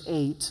verse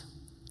 8.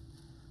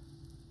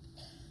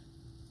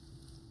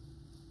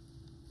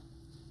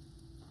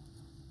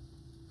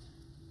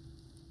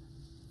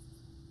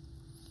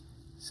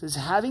 It says,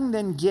 having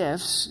then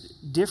gifts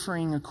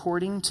differing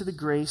according to the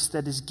grace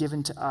that is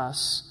given to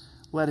us,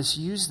 let us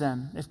use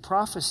them. If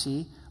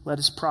prophecy, let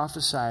us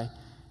prophesy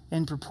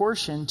in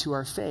proportion to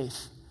our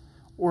faith.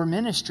 Or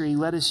ministry,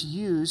 let us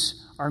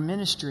use our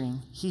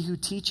ministering. He who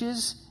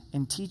teaches,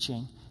 in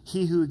teaching.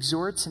 He who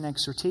exhorts in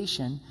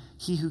exhortation,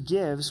 he who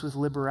gives with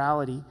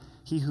liberality,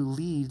 he who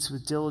leads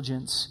with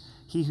diligence,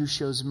 he who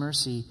shows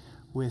mercy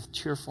with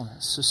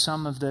cheerfulness. So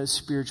some of the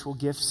spiritual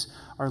gifts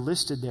are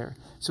listed there.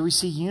 So we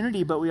see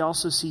unity, but we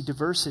also see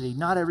diversity.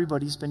 Not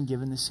everybody's been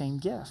given the same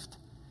gift.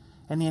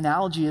 And the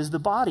analogy is the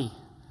body.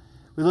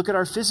 We look at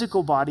our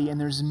physical body and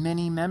there's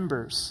many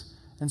members.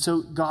 And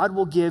so God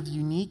will give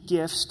unique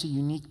gifts to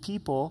unique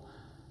people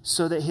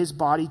so that his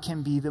body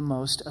can be the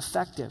most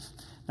effective.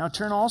 Now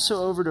turn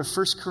also over to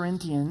 1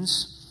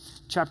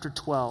 Corinthians chapter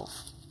 12.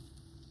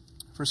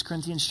 1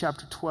 Corinthians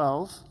chapter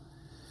 12.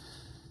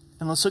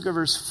 And let's look at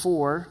verse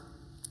 4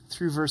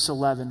 through verse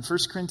 11. 1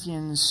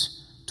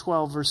 Corinthians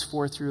 12, verse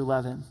 4 through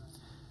 11.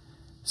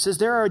 It says,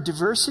 there are a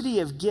diversity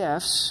of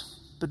gifts,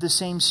 but the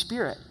same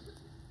Spirit.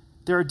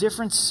 There are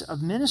difference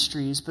of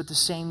ministries, but the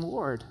same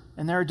Lord.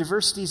 And there are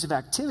diversities of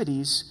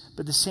activities,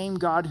 but the same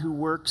God who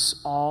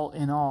works all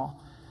in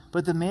all.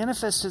 But the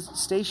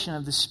manifestation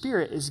of the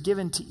Spirit is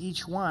given to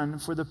each one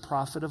for the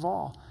profit of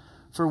all.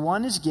 For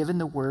one is given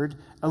the word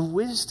of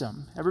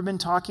wisdom. Ever been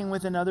talking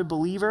with another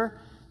believer,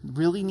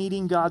 really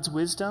needing God's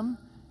wisdom?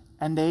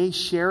 and they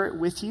share it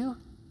with you,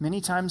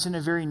 many times in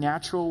a very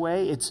natural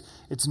way.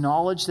 It's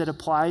knowledge that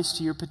applies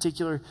to your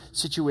particular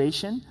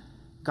situation.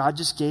 God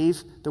just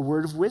gave the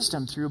word of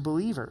wisdom through a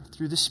believer,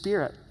 through the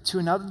Spirit. To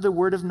another, the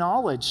word of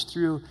knowledge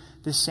through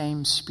the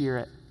same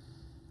Spirit.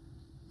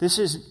 This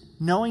is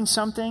knowing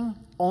something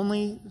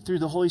only through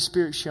the Holy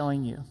Spirit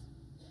showing you.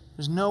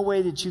 There's no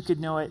way that you could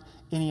know it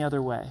any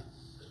other way.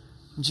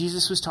 And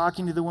Jesus was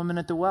talking to the woman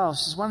at the well.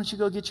 She says, why don't you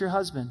go get your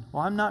husband?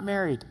 Well, I'm not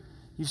married.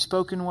 You've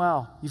spoken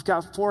well. You've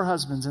got 4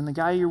 husbands, and the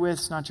guy you're with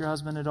is not your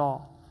husband at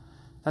all.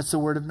 That's the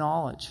word of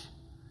knowledge.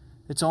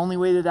 It's the only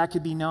way that that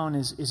could be known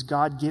is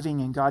God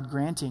giving and God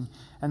granting.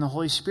 And the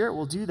Holy Spirit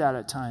will do that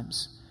at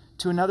times.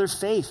 To another,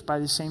 faith by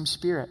the same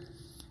Spirit.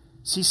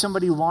 See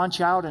somebody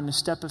launch out in a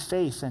step of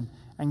faith,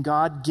 and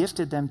God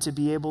gifted them to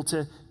be able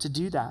to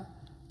do that.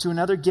 To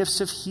another, gifts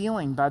of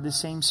healing by the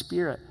same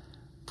Spirit.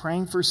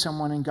 Praying for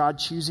someone and God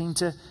choosing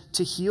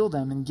to heal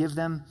them and give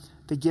them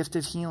the gift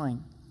of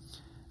healing.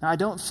 Now, I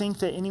don't think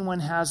that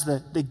anyone has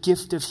the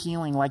gift of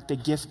healing like the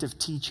gift of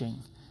teaching.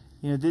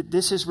 You know,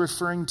 this is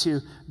referring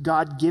to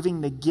God giving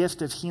the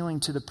gift of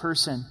healing to the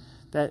person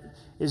that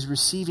is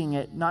receiving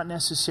it, not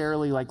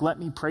necessarily like, let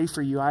me pray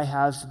for you. I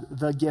have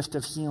the gift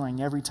of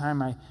healing. Every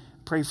time I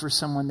pray for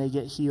someone, they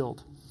get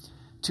healed.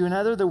 To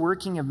another, the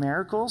working of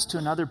miracles. To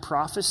another,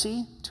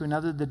 prophecy. To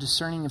another, the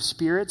discerning of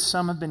spirits.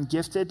 Some have been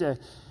gifted to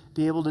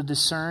be able to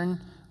discern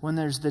when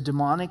there's the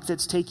demonic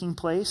that's taking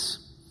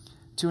place.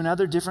 To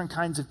another, different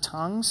kinds of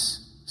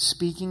tongues,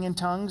 speaking in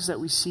tongues that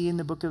we see in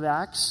the book of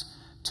Acts.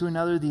 To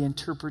another, the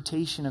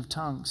interpretation of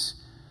tongues.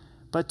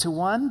 But to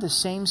one, the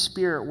same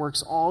Spirit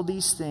works all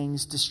these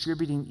things,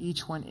 distributing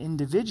each one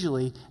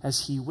individually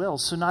as he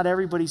wills. So not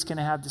everybody's going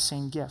to have the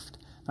same gift.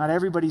 Not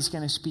everybody's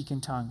going to speak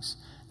in tongues.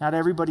 Not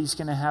everybody's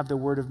going to have the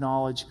word of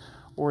knowledge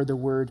or the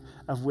word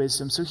of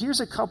wisdom. So here's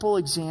a couple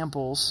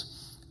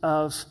examples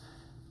of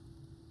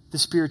the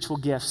spiritual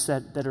gifts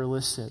that are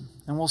listed.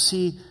 And we'll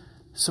see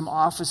some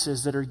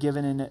offices that are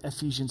given in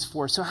Ephesians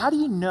 4. So how do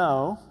you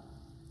know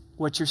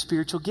what your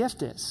spiritual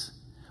gift is?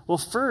 Well,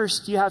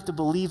 first, you have to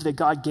believe that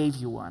God gave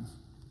you one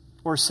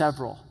or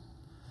several.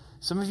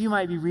 Some of you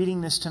might be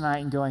reading this tonight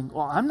and going,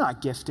 well, I'm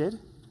not gifted.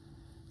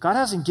 God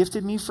hasn't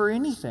gifted me for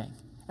anything.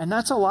 And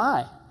that's a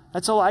lie.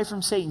 That's a lie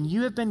from Satan.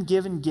 You have been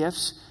given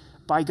gifts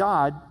by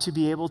God to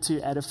be able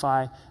to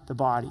edify the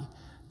body.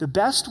 The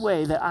best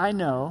way that I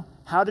know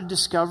how to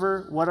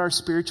discover what our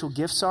spiritual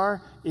gifts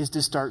are is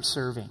to start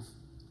serving.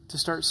 To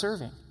start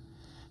serving.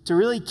 To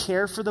really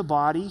care for the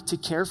body, to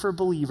care for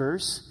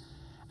believers.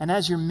 And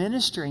as you're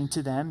ministering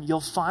to them, you'll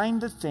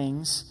find the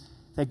things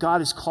that God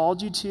has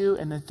called you to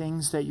and the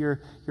things that you're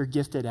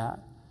gifted at.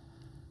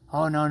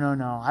 Oh, no.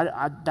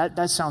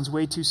 That sounds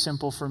way too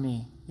simple for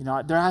me. You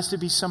know, there has to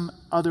be some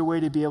other way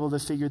to be able to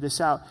figure this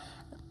out.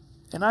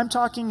 And I'm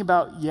talking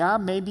about,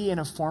 maybe in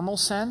a formal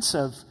sense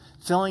of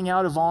filling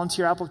out a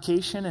volunteer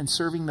application and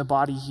serving the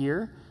body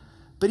here.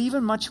 But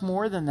even much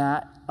more than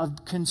that,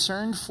 of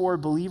concern for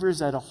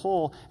believers as a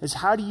whole is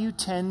how do you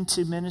tend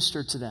to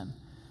minister to them?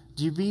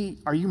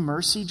 Are you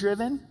mercy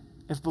driven?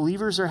 If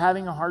believers are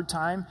having a hard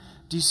time,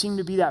 do you seem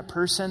to be that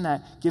person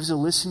that gives a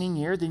listening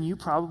ear? Then you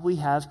probably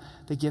have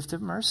the gift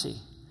of mercy.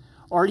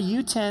 Or do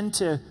you tend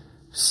to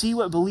see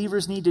what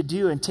believers need to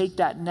do and take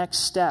that next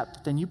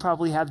step? Then you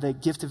probably have the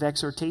gift of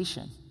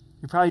exhortation.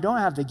 You probably don't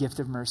have the gift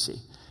of mercy.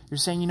 You're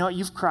saying, you know what,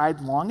 you've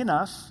cried long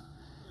enough.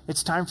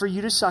 It's time for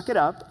you to suck it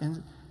up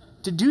and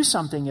to do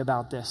something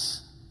about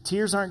this.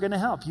 Tears aren't going to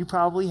help. You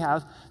probably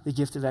have the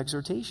gift of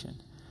exhortation.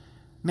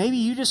 Maybe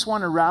you just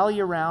want to rally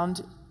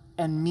around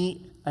and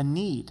meet a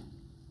need.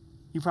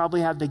 You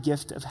probably have the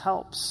gift of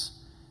helps.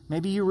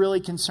 Maybe you're really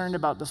concerned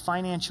about the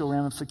financial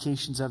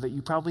ramifications of it.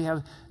 You probably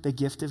have the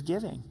gift of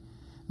giving.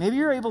 Maybe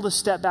you're able to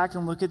step back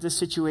and look at the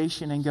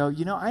situation and go,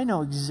 you know, I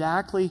know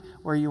exactly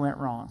where you went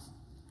wrong. ...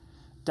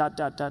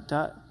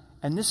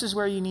 And this is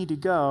where you need to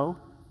go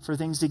for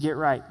things to get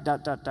right. ...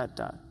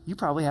 You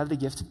probably have the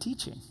gift of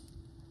teaching.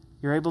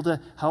 You're able to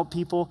help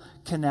people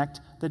connect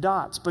the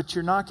dots. But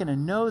you're not going to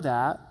know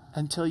that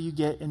until you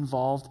get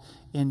involved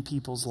in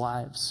people's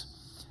lives.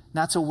 And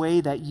that's a way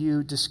that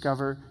you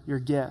discover your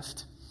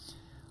gift.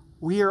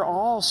 We are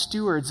all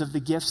stewards of the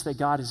gifts that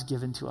God has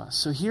given to us.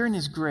 So here in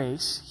His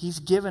grace, He's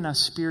given us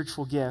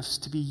spiritual gifts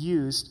to be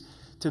used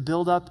to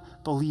build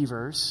up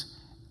believers.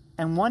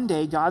 And one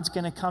day, God's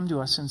going to come to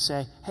us and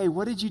say, hey,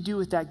 what did you do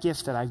with that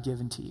gift that I've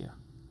given to you?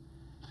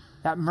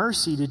 That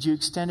mercy, did you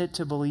extend it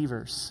to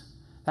believers?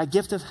 That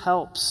gift of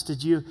helps,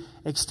 did you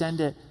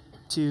extend it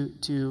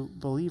to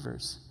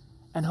believers?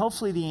 And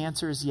hopefully the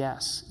answer is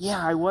yes.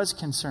 Yeah, I was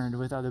concerned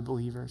with other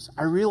believers.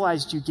 I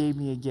realized you gave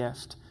me a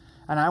gift,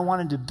 and I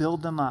wanted to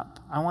build them up.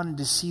 I wanted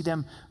to see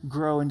them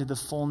grow into the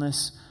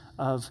fullness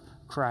of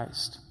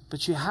Christ.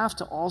 But you have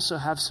to also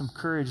have some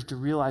courage to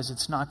realize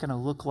it's not going to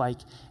look like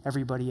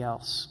everybody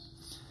else.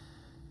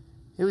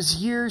 It was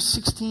year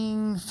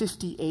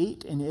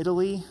 1658 in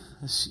Italy.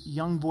 This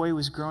young boy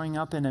was growing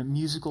up in a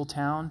musical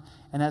town,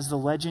 and as the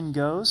legend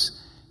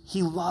goes,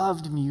 he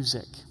loved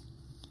music.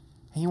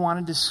 He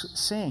wanted to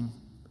sing.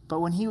 But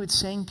when he would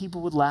sing,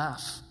 people would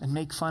laugh and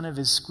make fun of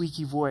his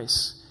squeaky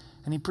voice.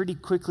 And he pretty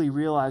quickly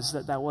realized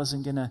that that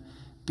wasn't going to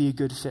be a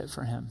good fit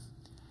for him.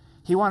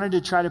 He wanted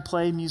to try to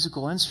play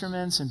musical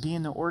instruments and be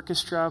in the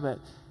orchestra, but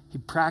he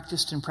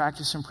practiced and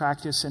practiced and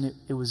practiced, and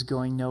it was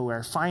going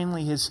nowhere.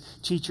 Finally, his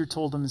teacher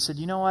told him and said,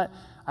 you know what?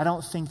 I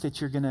don't think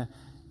that you're going to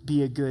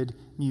be a good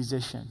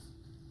musician.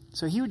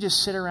 So he would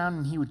just sit around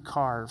and he would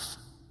carve.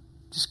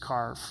 Just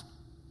carve.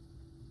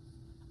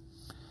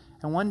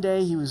 And one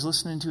day he was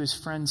listening to his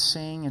friends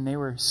sing, and they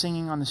were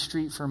singing on the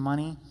street for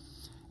money.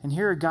 And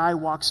here a guy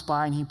walks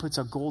by and he puts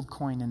a gold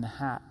coin in the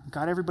hat.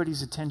 Got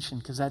everybody's attention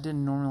because that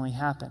didn't normally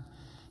happen.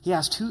 He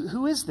asked,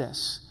 who is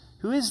this?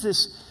 Who is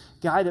this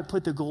guy that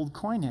put the gold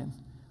coin in?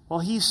 Well,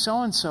 he's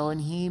so-and-so, and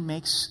he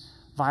makes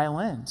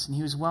violins. And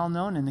he was well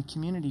known in the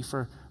community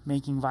for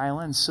making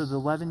violins. So the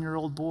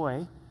 11-year-old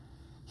boy,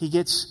 he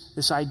gets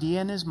this idea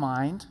in his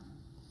mind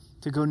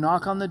to go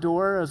knock on the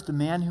door of the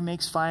man who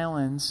makes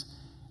violins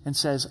and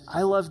says,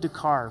 I love to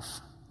carve.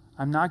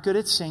 I'm not good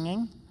at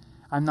singing.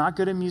 I'm not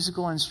good at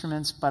musical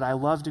instruments, but I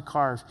love to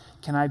carve.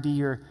 Can I be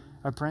your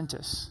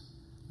apprentice?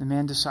 The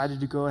man decided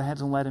to go ahead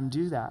and let him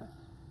do that.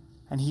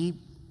 And he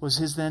was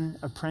his then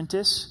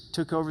apprentice,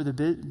 took over the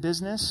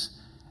business,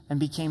 and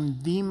became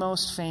the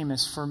most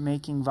famous for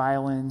making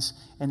violins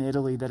in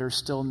Italy that are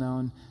still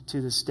known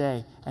to this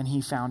day. And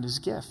he found his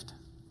gift.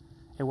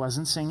 It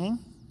wasn't singing.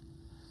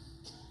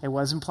 It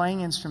wasn't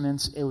playing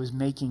instruments. It was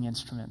making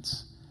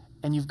instruments.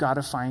 And you've got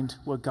to find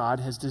what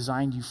God has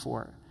designed you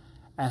for.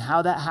 And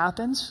how that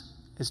happens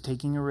is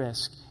taking a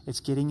risk. It's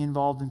getting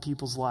involved in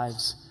people's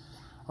lives.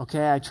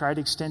 Okay, I tried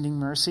extending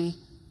mercy.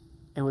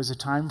 It was a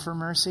time for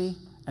mercy.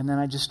 And then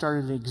I just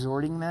started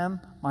exhorting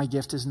them. My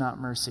gift is not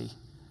mercy.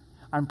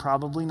 I'm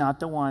probably not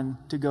the one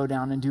to go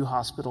down and do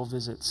hospital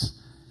visits.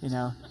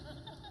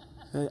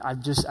 I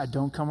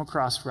don't come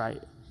across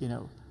right,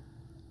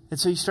 And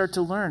so you start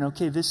to learn,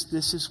 okay, this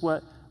is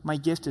what my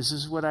gift is.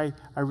 This is what I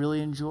really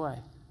enjoy.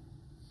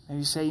 And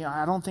you say,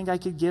 I don't think I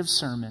could give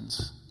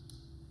sermons,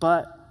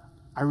 but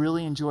I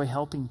really enjoy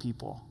helping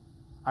people.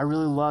 I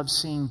really love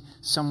seeing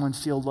someone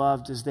feel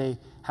loved as they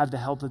have the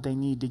help that they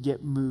need to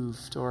get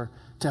moved, or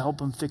to help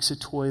them fix a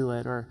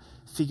toilet, or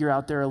figure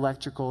out their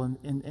electrical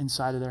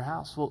inside of their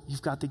house. Well,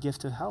 you've got the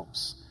gift that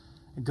helps.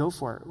 Go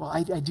for it. Well,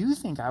 I do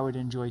think I would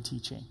enjoy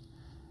teaching.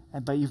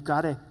 But you've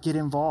got to get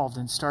involved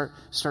and start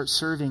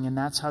serving, and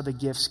that's how the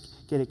gifts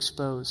get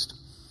exposed.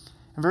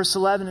 In verse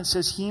 11, it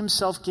says, He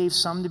himself gave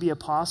some to be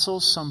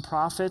apostles, some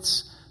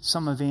prophets,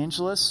 some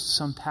evangelists,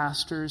 some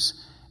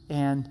pastors,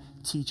 and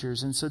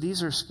teachers. And so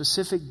these are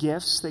specific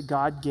gifts that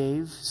God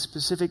gave,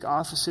 specific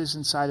offices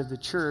inside of the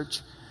church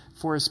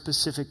for a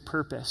specific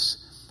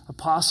purpose.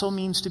 Apostle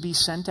means to be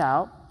sent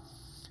out.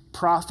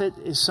 Prophet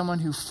is someone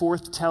who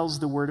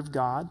forthtells the word of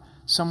God,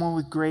 someone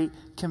with great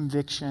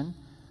conviction,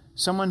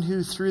 someone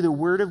who through the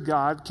word of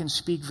God can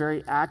speak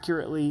very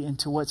accurately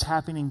into what's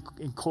happening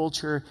in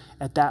culture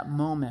at that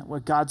moment,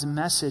 what God's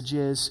message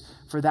is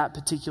for that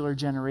particular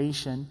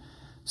generation.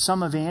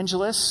 Some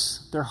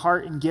evangelists, their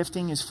heart and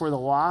gifting is for the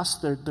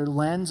lost. Their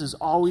lens is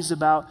always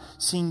about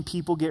seeing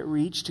people get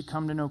reached to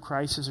come to know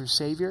Christ as their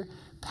Savior.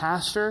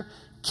 Pastor,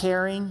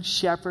 caring,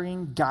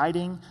 shepherding,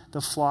 guiding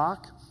the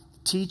flock.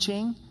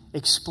 Teaching,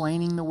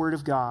 explaining the Word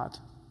of God,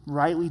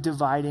 rightly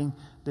dividing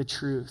the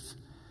truth.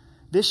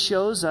 This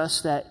shows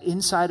us that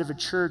inside of a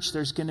church,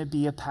 there's going to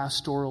be a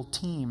pastoral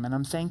team. And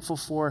I'm thankful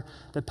for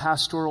the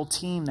pastoral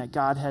team that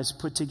God has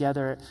put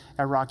together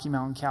at Rocky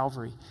Mountain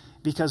Calvary.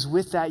 Because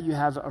with that, you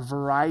have a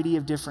variety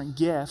of different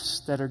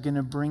gifts that are going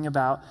to bring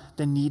about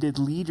the needed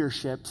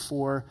leadership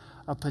for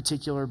a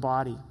particular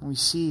body. And we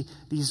see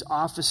these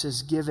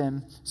offices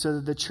given so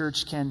that the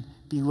church can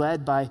be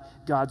led by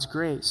God's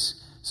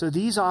grace. So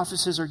these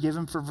offices are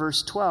given for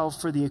verse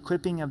 12 for the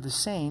equipping of the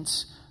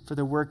saints, for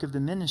the work of the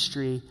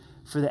ministry,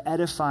 for the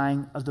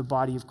edifying of the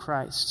body of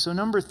Christ. So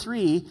number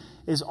 3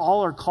 is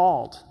all are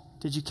called.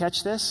 Did you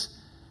catch this?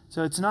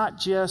 So it's not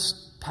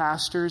just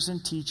pastors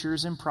and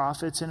teachers and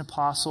prophets and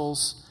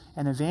apostles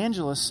and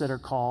evangelists that are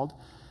called,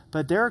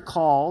 but they're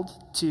called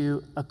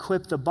to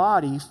equip the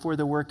body for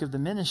the work of the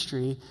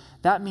ministry.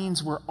 That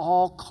means we're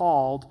all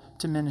called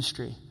to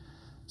ministry.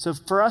 So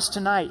for us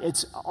tonight,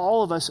 it's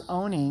all of us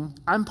owning,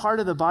 I'm part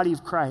of the body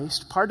of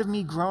Christ. Part of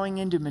me growing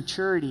into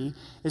maturity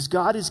is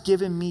God has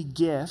given me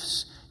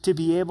gifts to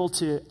be able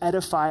to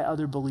edify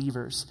other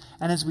believers.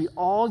 And as we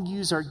all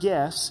use our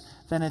gifts,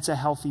 then it's a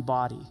healthy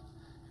body.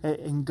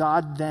 And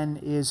God then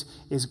is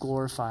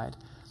glorified.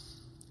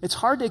 It's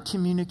hard to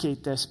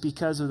communicate this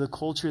because of the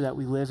culture that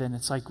we live in.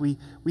 It's like we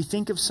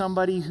think of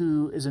somebody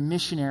who is a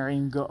missionary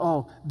and go,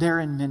 oh, they're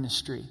in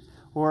ministry.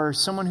 Or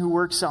someone who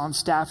works on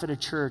staff at a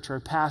church or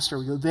a pastor,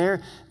 we go,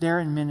 they're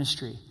in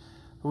ministry.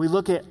 We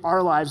look at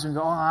our lives and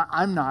go, oh,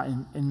 I'm not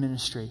in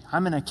ministry.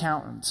 I'm an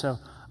accountant, so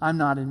I'm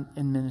not in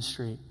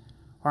ministry.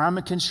 Or I'm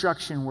a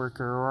construction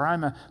worker, or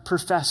I'm a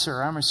professor,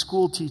 or I'm a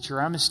school teacher,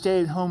 or I'm a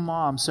stay-at-home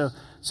mom, so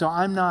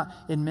I'm not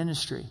in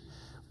ministry.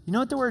 You know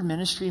what the word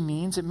ministry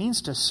means? It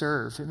means to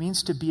serve. It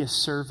means to be a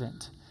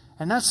servant.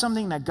 And that's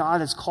something that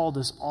God has called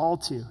us all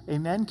to.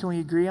 Amen? Can we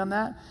agree on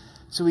that?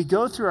 So we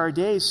go through our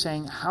days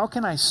saying, how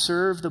can I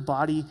serve the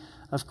body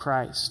of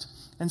Christ?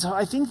 And so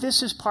I think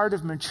this is part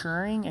of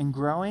maturing and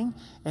growing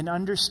and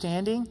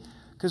understanding,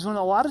 because a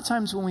lot of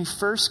times when we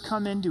first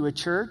come into a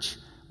church,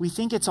 we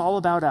think it's all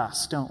about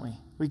us, don't we?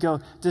 We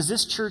go, does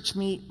this church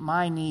meet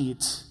my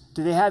needs?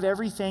 Do they have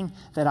everything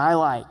that I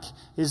like?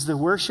 Is the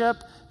worship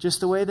just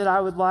the way that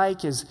I would like?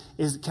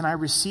 Can I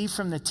receive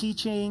from the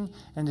teaching?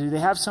 And do they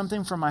have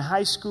something for my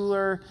high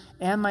schooler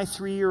and my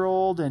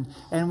 3-year-old?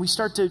 And we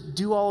start to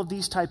do all of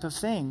these type of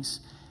things.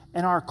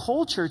 And our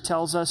culture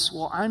tells us,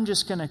 well, I'm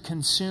just going to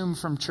consume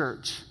from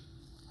church.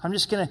 I'm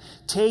just going to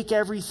take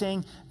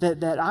everything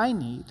that I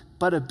need.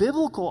 But a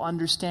biblical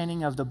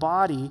understanding of the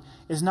body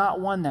is not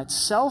one that's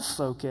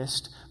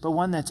self-focused, but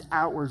one that's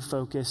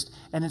outward-focused.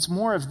 And it's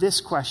more of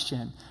this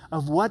question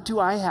of, what do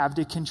I have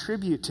to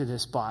contribute to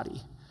this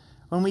body?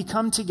 When we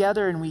come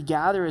together and we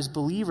gather as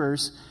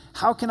believers,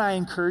 how can I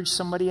encourage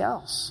somebody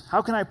else?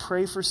 How can I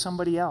pray for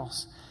somebody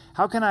else?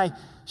 How can I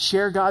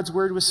share God's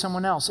word with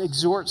someone else,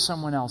 exhort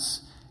someone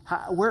else?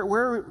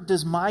 Where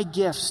does my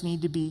gifts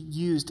need to be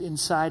used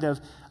inside of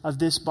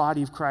this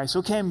body of Christ?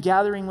 Okay, I'm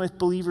gathering with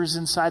believers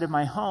inside of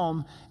my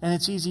home, and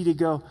it's easy to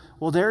go,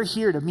 well, they're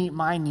here to meet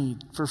my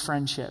need for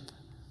friendship.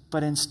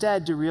 But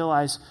instead to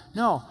realize,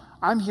 no,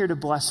 I'm here to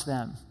bless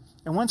them.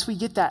 And once we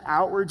get that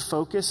outward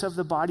focus of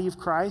the body of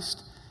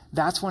Christ,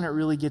 that's when it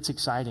really gets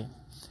exciting.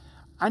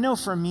 I know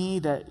for me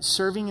that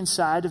serving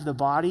inside of the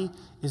body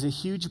is a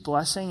huge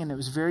blessing, and it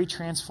was very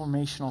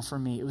transformational for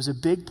me. It was a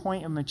big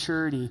point of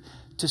maturity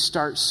to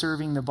start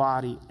serving the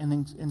body, and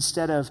then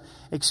instead of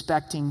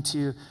expecting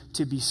to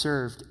be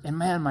served. And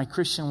man, my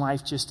Christian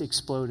life just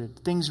exploded.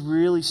 Things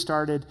really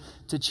started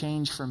to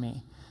change for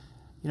me.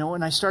 You know,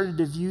 when I started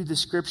to view the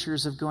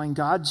scriptures of going,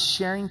 God's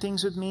sharing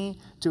things with me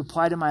to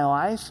apply to my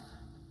life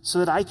so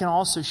that I can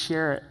also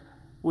share it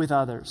with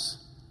others.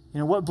 You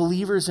know, what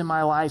believers in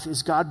my life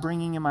is God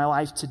bringing in my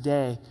life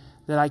today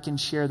that I can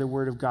share the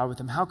word of God with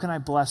them? How can I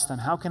bless them?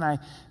 How can I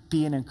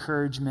be an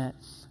encouragement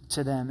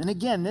to them? And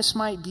again, this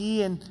might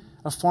be in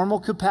a formal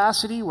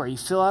capacity where you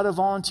fill out a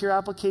volunteer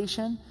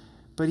application,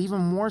 but even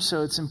more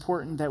so, it's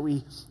important that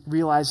we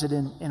realize it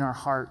in our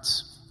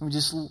hearts. And we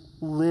just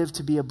live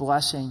to be a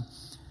blessing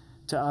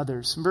to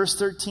others. In verse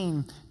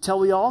 13, till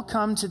we all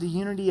come to the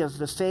unity of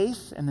the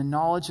faith and the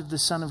knowledge of the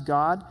Son of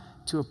God,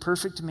 to a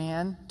perfect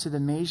man, to the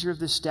measure of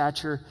the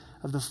stature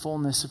of the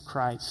fullness of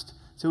Christ.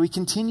 So we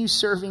continue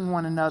serving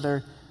one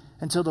another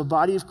until the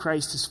body of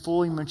Christ is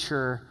fully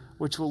mature,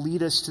 which will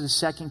lead us to the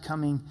second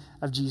coming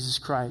of Jesus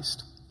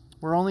Christ.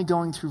 We're only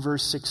going through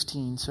verse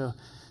 16, so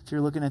if you're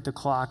looking at the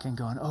clock and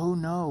going, oh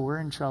no, we're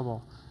in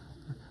trouble,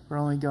 we're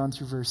only going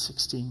through verse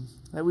 16.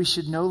 That we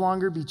should no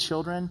longer be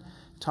children,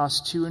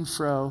 tossed to and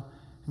fro,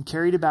 and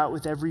carried about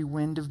with every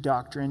wind of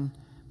doctrine,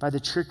 by the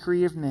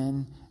trickery of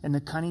men, and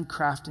the cunning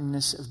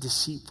craftiness of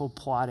deceitful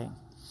plotting.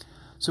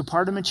 So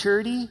part of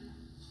maturity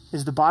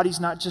is the body's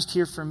not just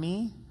here for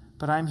me,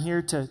 but I'm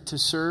here to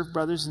serve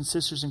brothers and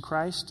sisters in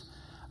Christ.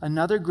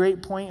 Another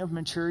great point of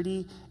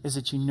maturity is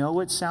that you know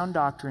what sound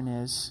doctrine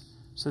is,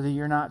 so that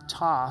you're not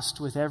tossed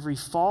with every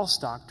false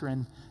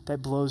doctrine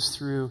that blows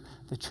through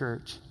the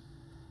church.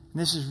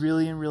 And this is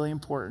really, really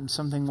important,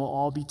 something we'll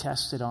all be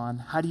tested on.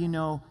 How do you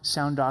know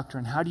sound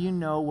doctrine? How do you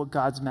know what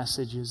God's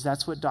message is?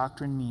 That's what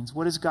doctrine means.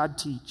 What does God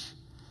teach?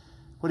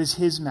 What is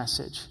his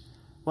message?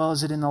 Well,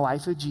 is it in the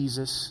life of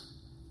Jesus?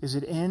 Is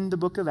it in the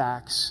book of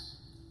Acts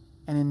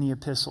and in the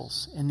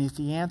epistles? And if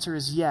the answer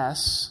is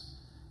yes,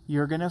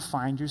 you're going to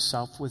find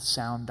yourself with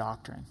sound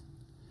doctrine.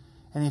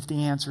 And if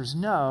the answer is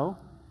no,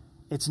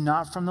 it's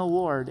not from the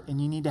Lord, and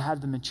you need to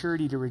have the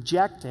maturity to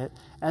reject it.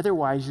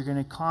 Otherwise, you're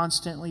going to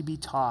constantly be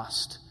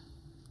tossed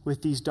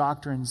with these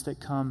doctrines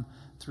that come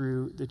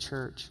through the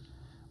church.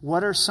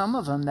 What are some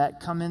of them that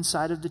come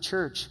inside of the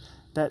church?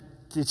 That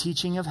the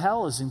teaching of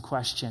hell is in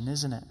question,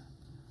 isn't it?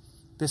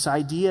 This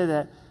idea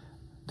that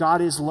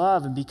God is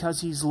love, and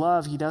because he's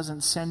love, he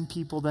doesn't send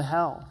people to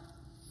hell.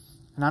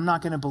 And I'm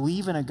not going to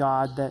believe in a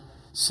God that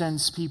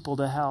sends people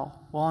to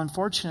hell. Well,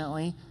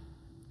 unfortunately,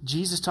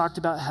 Jesus talked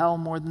about hell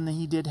more than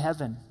he did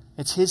heaven.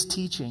 It's his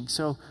teaching,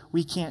 so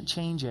we can't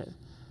change it.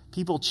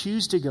 People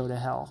choose to go to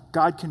hell.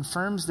 God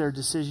confirms their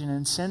decision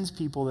and sends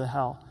people to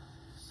hell.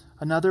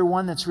 Another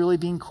one that's really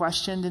being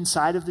questioned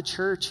inside of the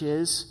church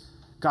is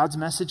God's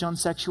message on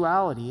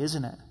sexuality,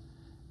 isn't it?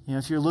 You know,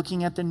 if you're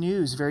looking at the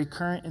news, very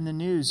current in the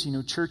news, you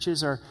know,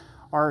 churches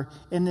are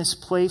in this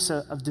place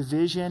of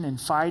division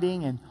and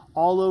fighting and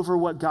all over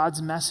what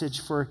God's message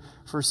for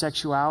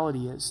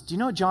sexuality is. Do you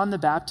know John the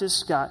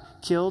Baptist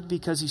got killed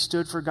because he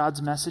stood for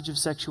God's message of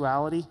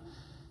sexuality?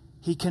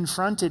 He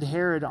confronted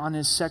Herod on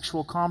his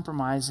sexual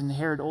compromise, and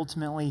Herod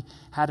ultimately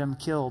had him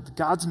killed.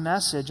 God's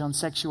message on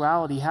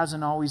sexuality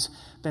hasn't always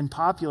been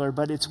popular,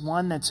 but it's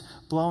one that's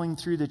blowing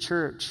through the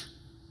church.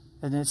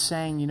 And it's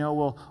saying, you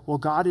know, well,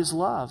 God is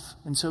love.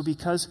 And so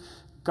because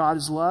God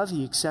is love,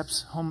 he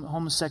accepts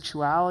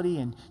homosexuality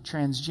and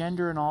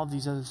transgender and all of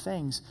these other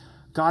things.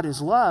 God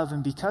is love,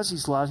 and because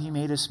he's love, he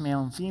made us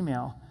male and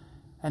female.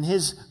 And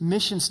his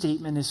mission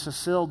statement is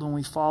fulfilled when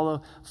we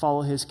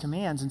follow his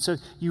commands. And so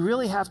you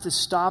really have to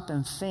stop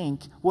and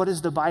think, what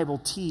does the Bible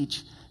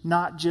teach,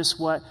 not just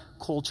what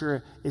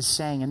culture is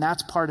saying. And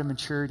that's part of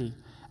maturity.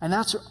 And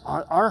that's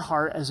our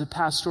heart as a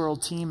pastoral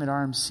team at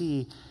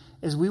RMC,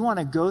 is we want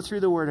to go through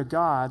the Word of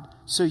God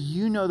so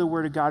you know the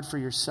Word of God for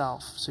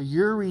yourself. So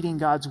you're reading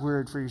God's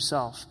Word for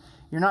yourself.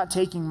 You're not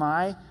taking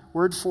my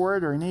word for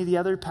it or any of the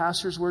other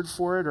pastors' word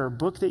for it or a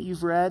book that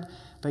you've read,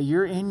 but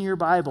you're in your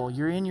Bible,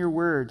 you're in your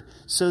Word,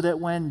 so that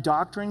when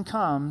doctrine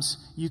comes,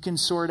 you can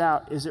sort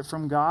out, is it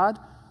from God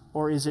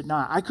or is it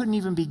not? I couldn't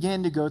even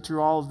begin to go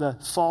through all of the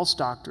false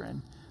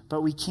doctrine,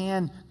 but we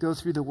can go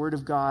through the Word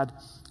of God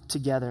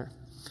together.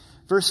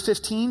 Verse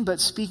 15, but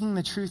speaking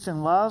the truth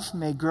in love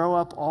may grow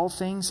up all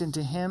things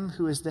into him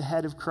who is the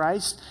head of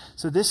Christ.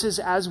 So this is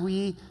as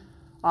we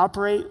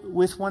operate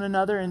with one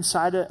another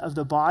inside of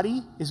the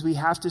body, is we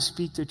have to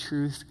speak the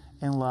truth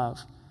in love.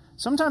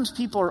 Sometimes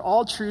people are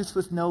all truth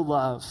with no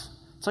love.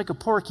 It's like a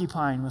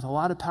porcupine with a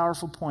lot of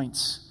powerful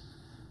points,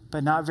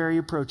 but not very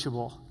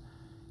approachable.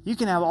 You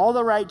can have all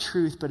the right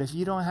truth, but if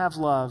you don't have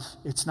love,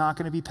 it's not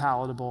going to be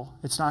palatable.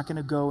 It's not going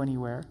to go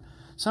anywhere.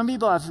 Some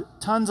people have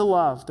tons of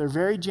love. They're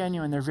very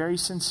genuine. They're very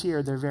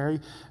sincere. They're very,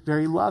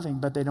 very loving,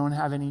 but they don't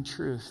have any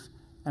truth.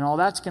 And all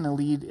that's going to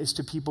lead is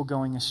to people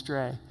going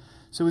astray.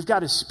 So we've got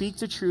to speak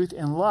the truth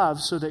in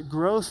love so that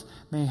growth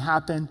may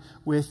happen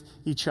with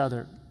each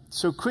other.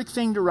 So quick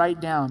thing to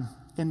write down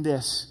in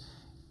this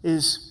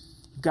is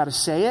you've got to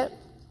say it.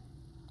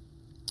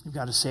 You've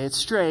got to say it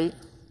straight.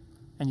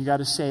 And you've got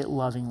to say it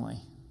lovingly.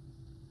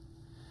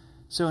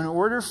 So in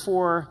order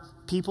for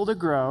people to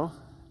grow,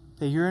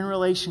 that you're in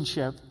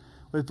relationship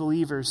with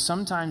believers,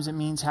 sometimes it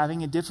means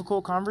having a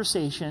difficult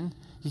conversation.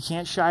 You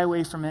can't shy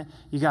away from it.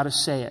 You got to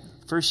say it.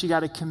 First, you got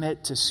to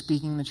commit to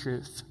speaking the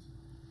truth.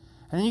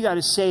 And then you got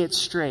to say it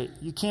straight.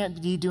 You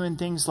can't be doing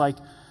things like,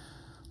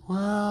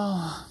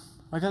 well,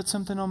 I got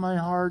something on my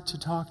heart to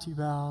talk to you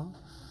about.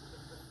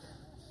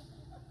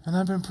 And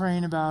I've been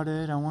praying about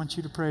it. I want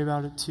you to pray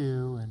about it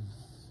too. And,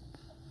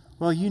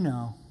 well, you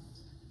know.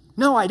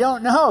 No, I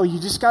don't know. You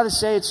just got to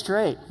say it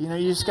straight. You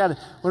just got to,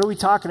 what are we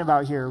talking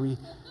about here? We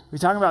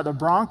talking about the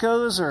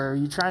Broncos, or are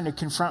you trying to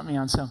confront me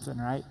on something,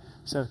 right?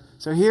 So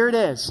here it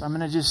is. I'm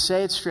going to just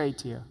say it straight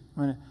to you.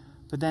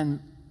 But then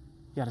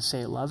you got to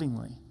say it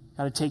lovingly.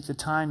 Got to take the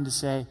time to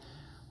say,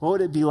 what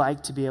would it be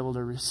like to be able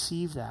to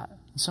receive that?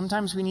 And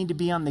sometimes we need to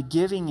be on the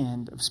giving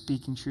end of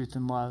speaking truth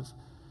in love,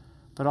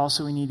 but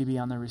also we need to be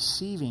on the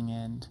receiving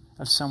end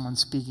of someone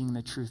speaking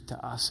the truth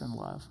to us in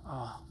love.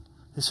 Oh,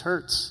 this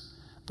hurts,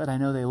 but I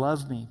know they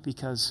love me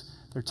because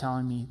they're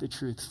telling me the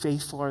truth.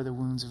 Faithful are the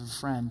wounds of a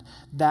friend.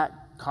 That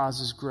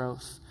causes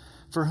growth.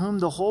 For whom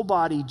the whole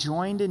body,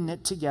 joined and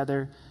knit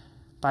together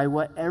by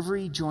what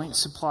every joint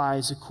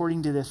supplies,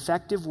 according to the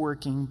effective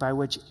working by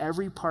which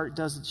every part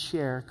does its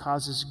share,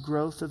 causes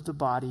growth of the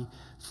body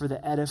for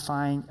the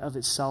edifying of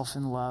itself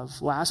in love.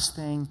 Last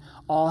thing,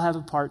 all have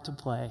a part to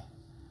play.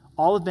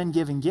 All have been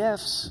given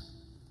gifts.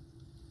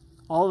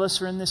 All of us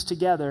are in this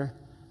together,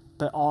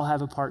 but all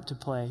have a part to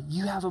play.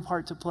 You have a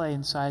part to play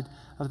inside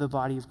of the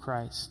body of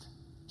Christ.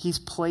 He's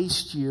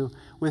placed you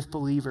with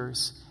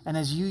believers. And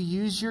as you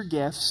use your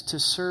gifts to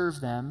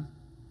serve them,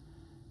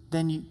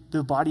 then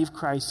the body of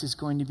Christ is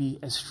going to be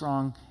as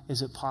strong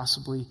as it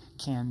possibly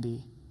can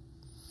be.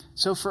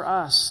 So for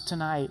us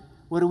tonight,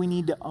 what do we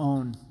need to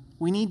own?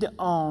 We need to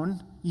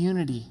own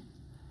unity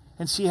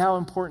and see how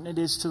important it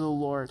is to the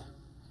Lord.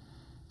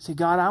 Say,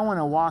 God, I want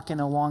to walk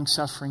in a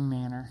long-suffering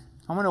manner.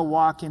 I want to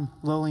walk in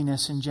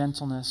lowliness and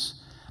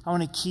gentleness. I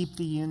want to keep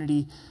the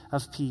unity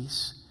of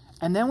peace.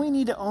 And then we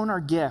need to own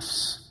our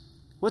gifts.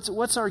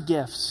 What's our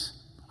gifts?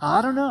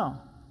 I don't know.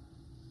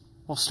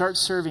 Well, start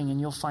serving and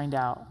you'll find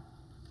out.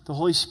 The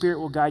Holy Spirit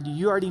will guide you.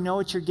 You already know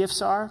what your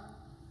gifts are?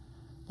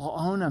 Well,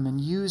 own them and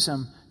use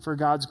them for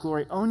God's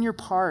glory. Own your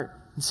part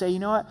and say, you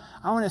know what?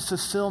 I want to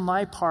fulfill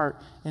my part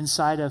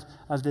inside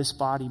of this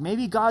body.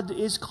 Maybe God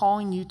is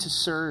calling you to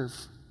serve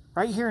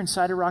right here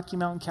inside of Rocky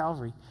Mountain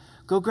Calvary.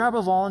 Go grab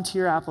a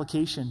volunteer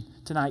application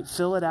tonight.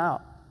 Fill it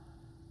out.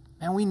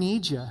 Man, we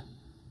need you.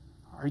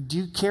 Or do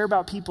you care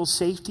about people's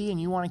safety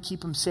and you want to keep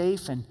them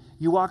safe? And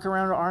you walk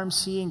around at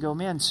RMC and go,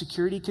 man,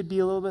 security could be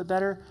a little bit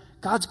better.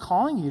 God's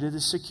calling you to the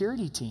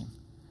security team.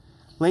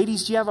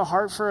 Ladies, do you have a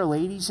heart for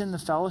ladies in the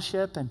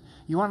fellowship and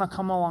you want to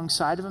come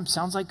alongside of them?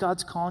 Sounds like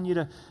God's calling you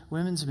to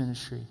women's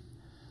ministry.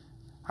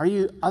 Are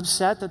you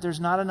upset that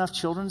there's not enough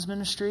children's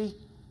ministry?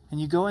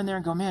 And you go in there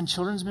and go, man,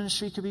 children's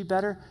ministry could be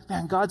better.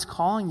 Man, God's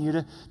calling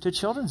you to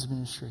children's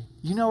ministry.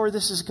 You know where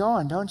this is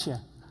going, don't you?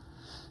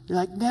 You're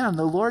like, man,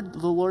 the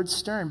Lord's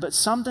stirring. But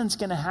something's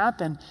going to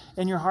happen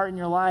in your heart and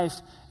your life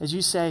as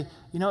you say,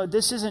 you know,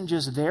 this isn't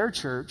just their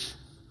church.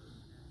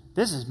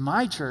 This is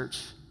my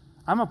church.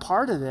 I'm a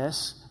part of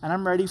this, and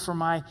I'm ready for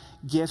my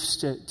gifts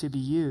to be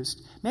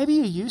used. Maybe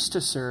you used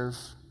to serve.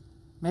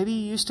 Maybe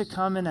you used to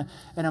come in a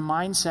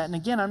mindset. And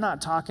again, I'm not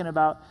talking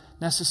about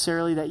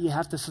necessarily that you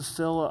have to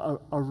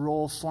fulfill a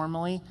role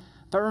formally.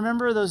 But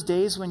remember those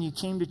days when you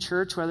came to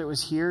church, whether it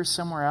was here or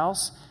somewhere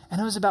else,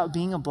 and it was about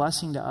being a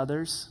blessing to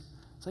others?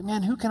 It's like,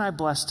 man, who can I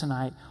bless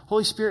tonight?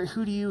 Holy Spirit,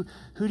 who do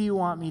you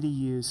want me to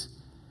use?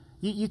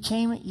 You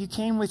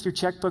came with your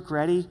checkbook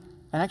ready,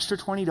 an extra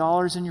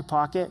 $20 in your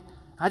pocket.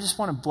 I just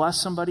want to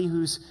bless somebody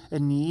who's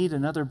in need,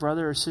 another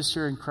brother or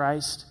sister in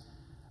Christ,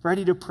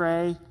 ready to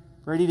pray,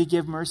 ready to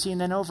give mercy.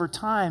 And then over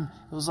time,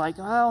 it was like,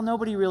 well,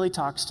 nobody really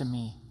talks to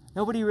me.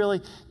 Nobody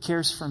really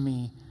cares for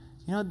me.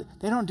 You know,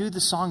 they don't do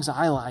the songs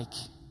I like,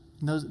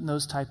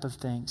 those type of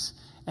things.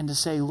 And to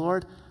say,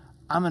 Lord,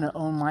 I'm going to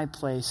own my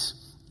place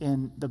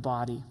in the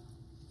body.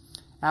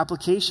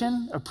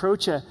 Application,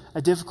 approach a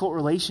difficult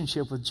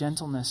relationship with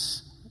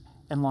gentleness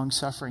and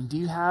long-suffering. Do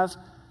you have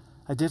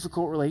a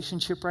difficult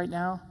relationship right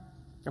now?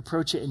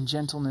 Approach it in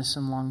gentleness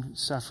and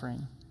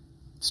long-suffering.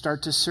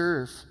 Start to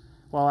serve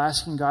while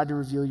asking God to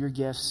reveal your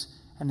gifts,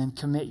 and then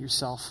commit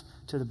yourself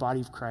to the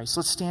body of Christ.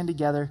 Let's stand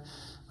together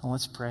and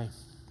let's pray.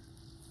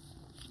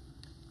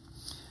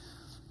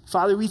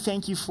 Father, we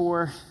thank you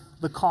for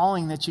the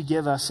calling that you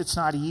give us. It's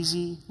not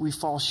easy. We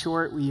fall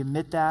short. We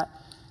admit that.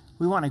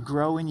 We want to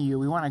grow in you.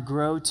 We want to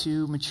grow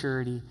to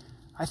maturity.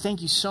 I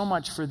thank you so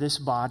much for this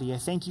body. I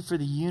thank you for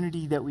the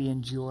unity that we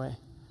enjoy.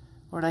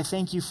 Lord, I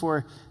thank you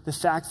for the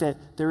fact that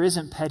there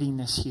isn't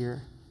pettiness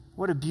here.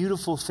 What a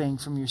beautiful thing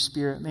from your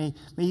Spirit. May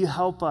you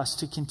help us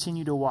to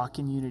continue to walk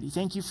in unity.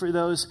 Thank you for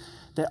those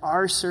that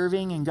are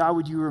serving, and God,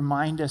 would you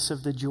remind us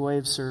of the joy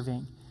of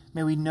serving.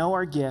 May we know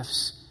our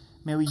gifts.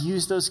 May we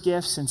use those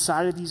gifts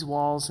inside of these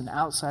walls and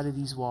outside of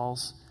these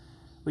walls.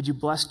 Would you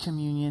bless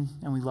communion,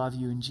 and we love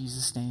you in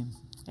Jesus' name.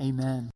 Amen.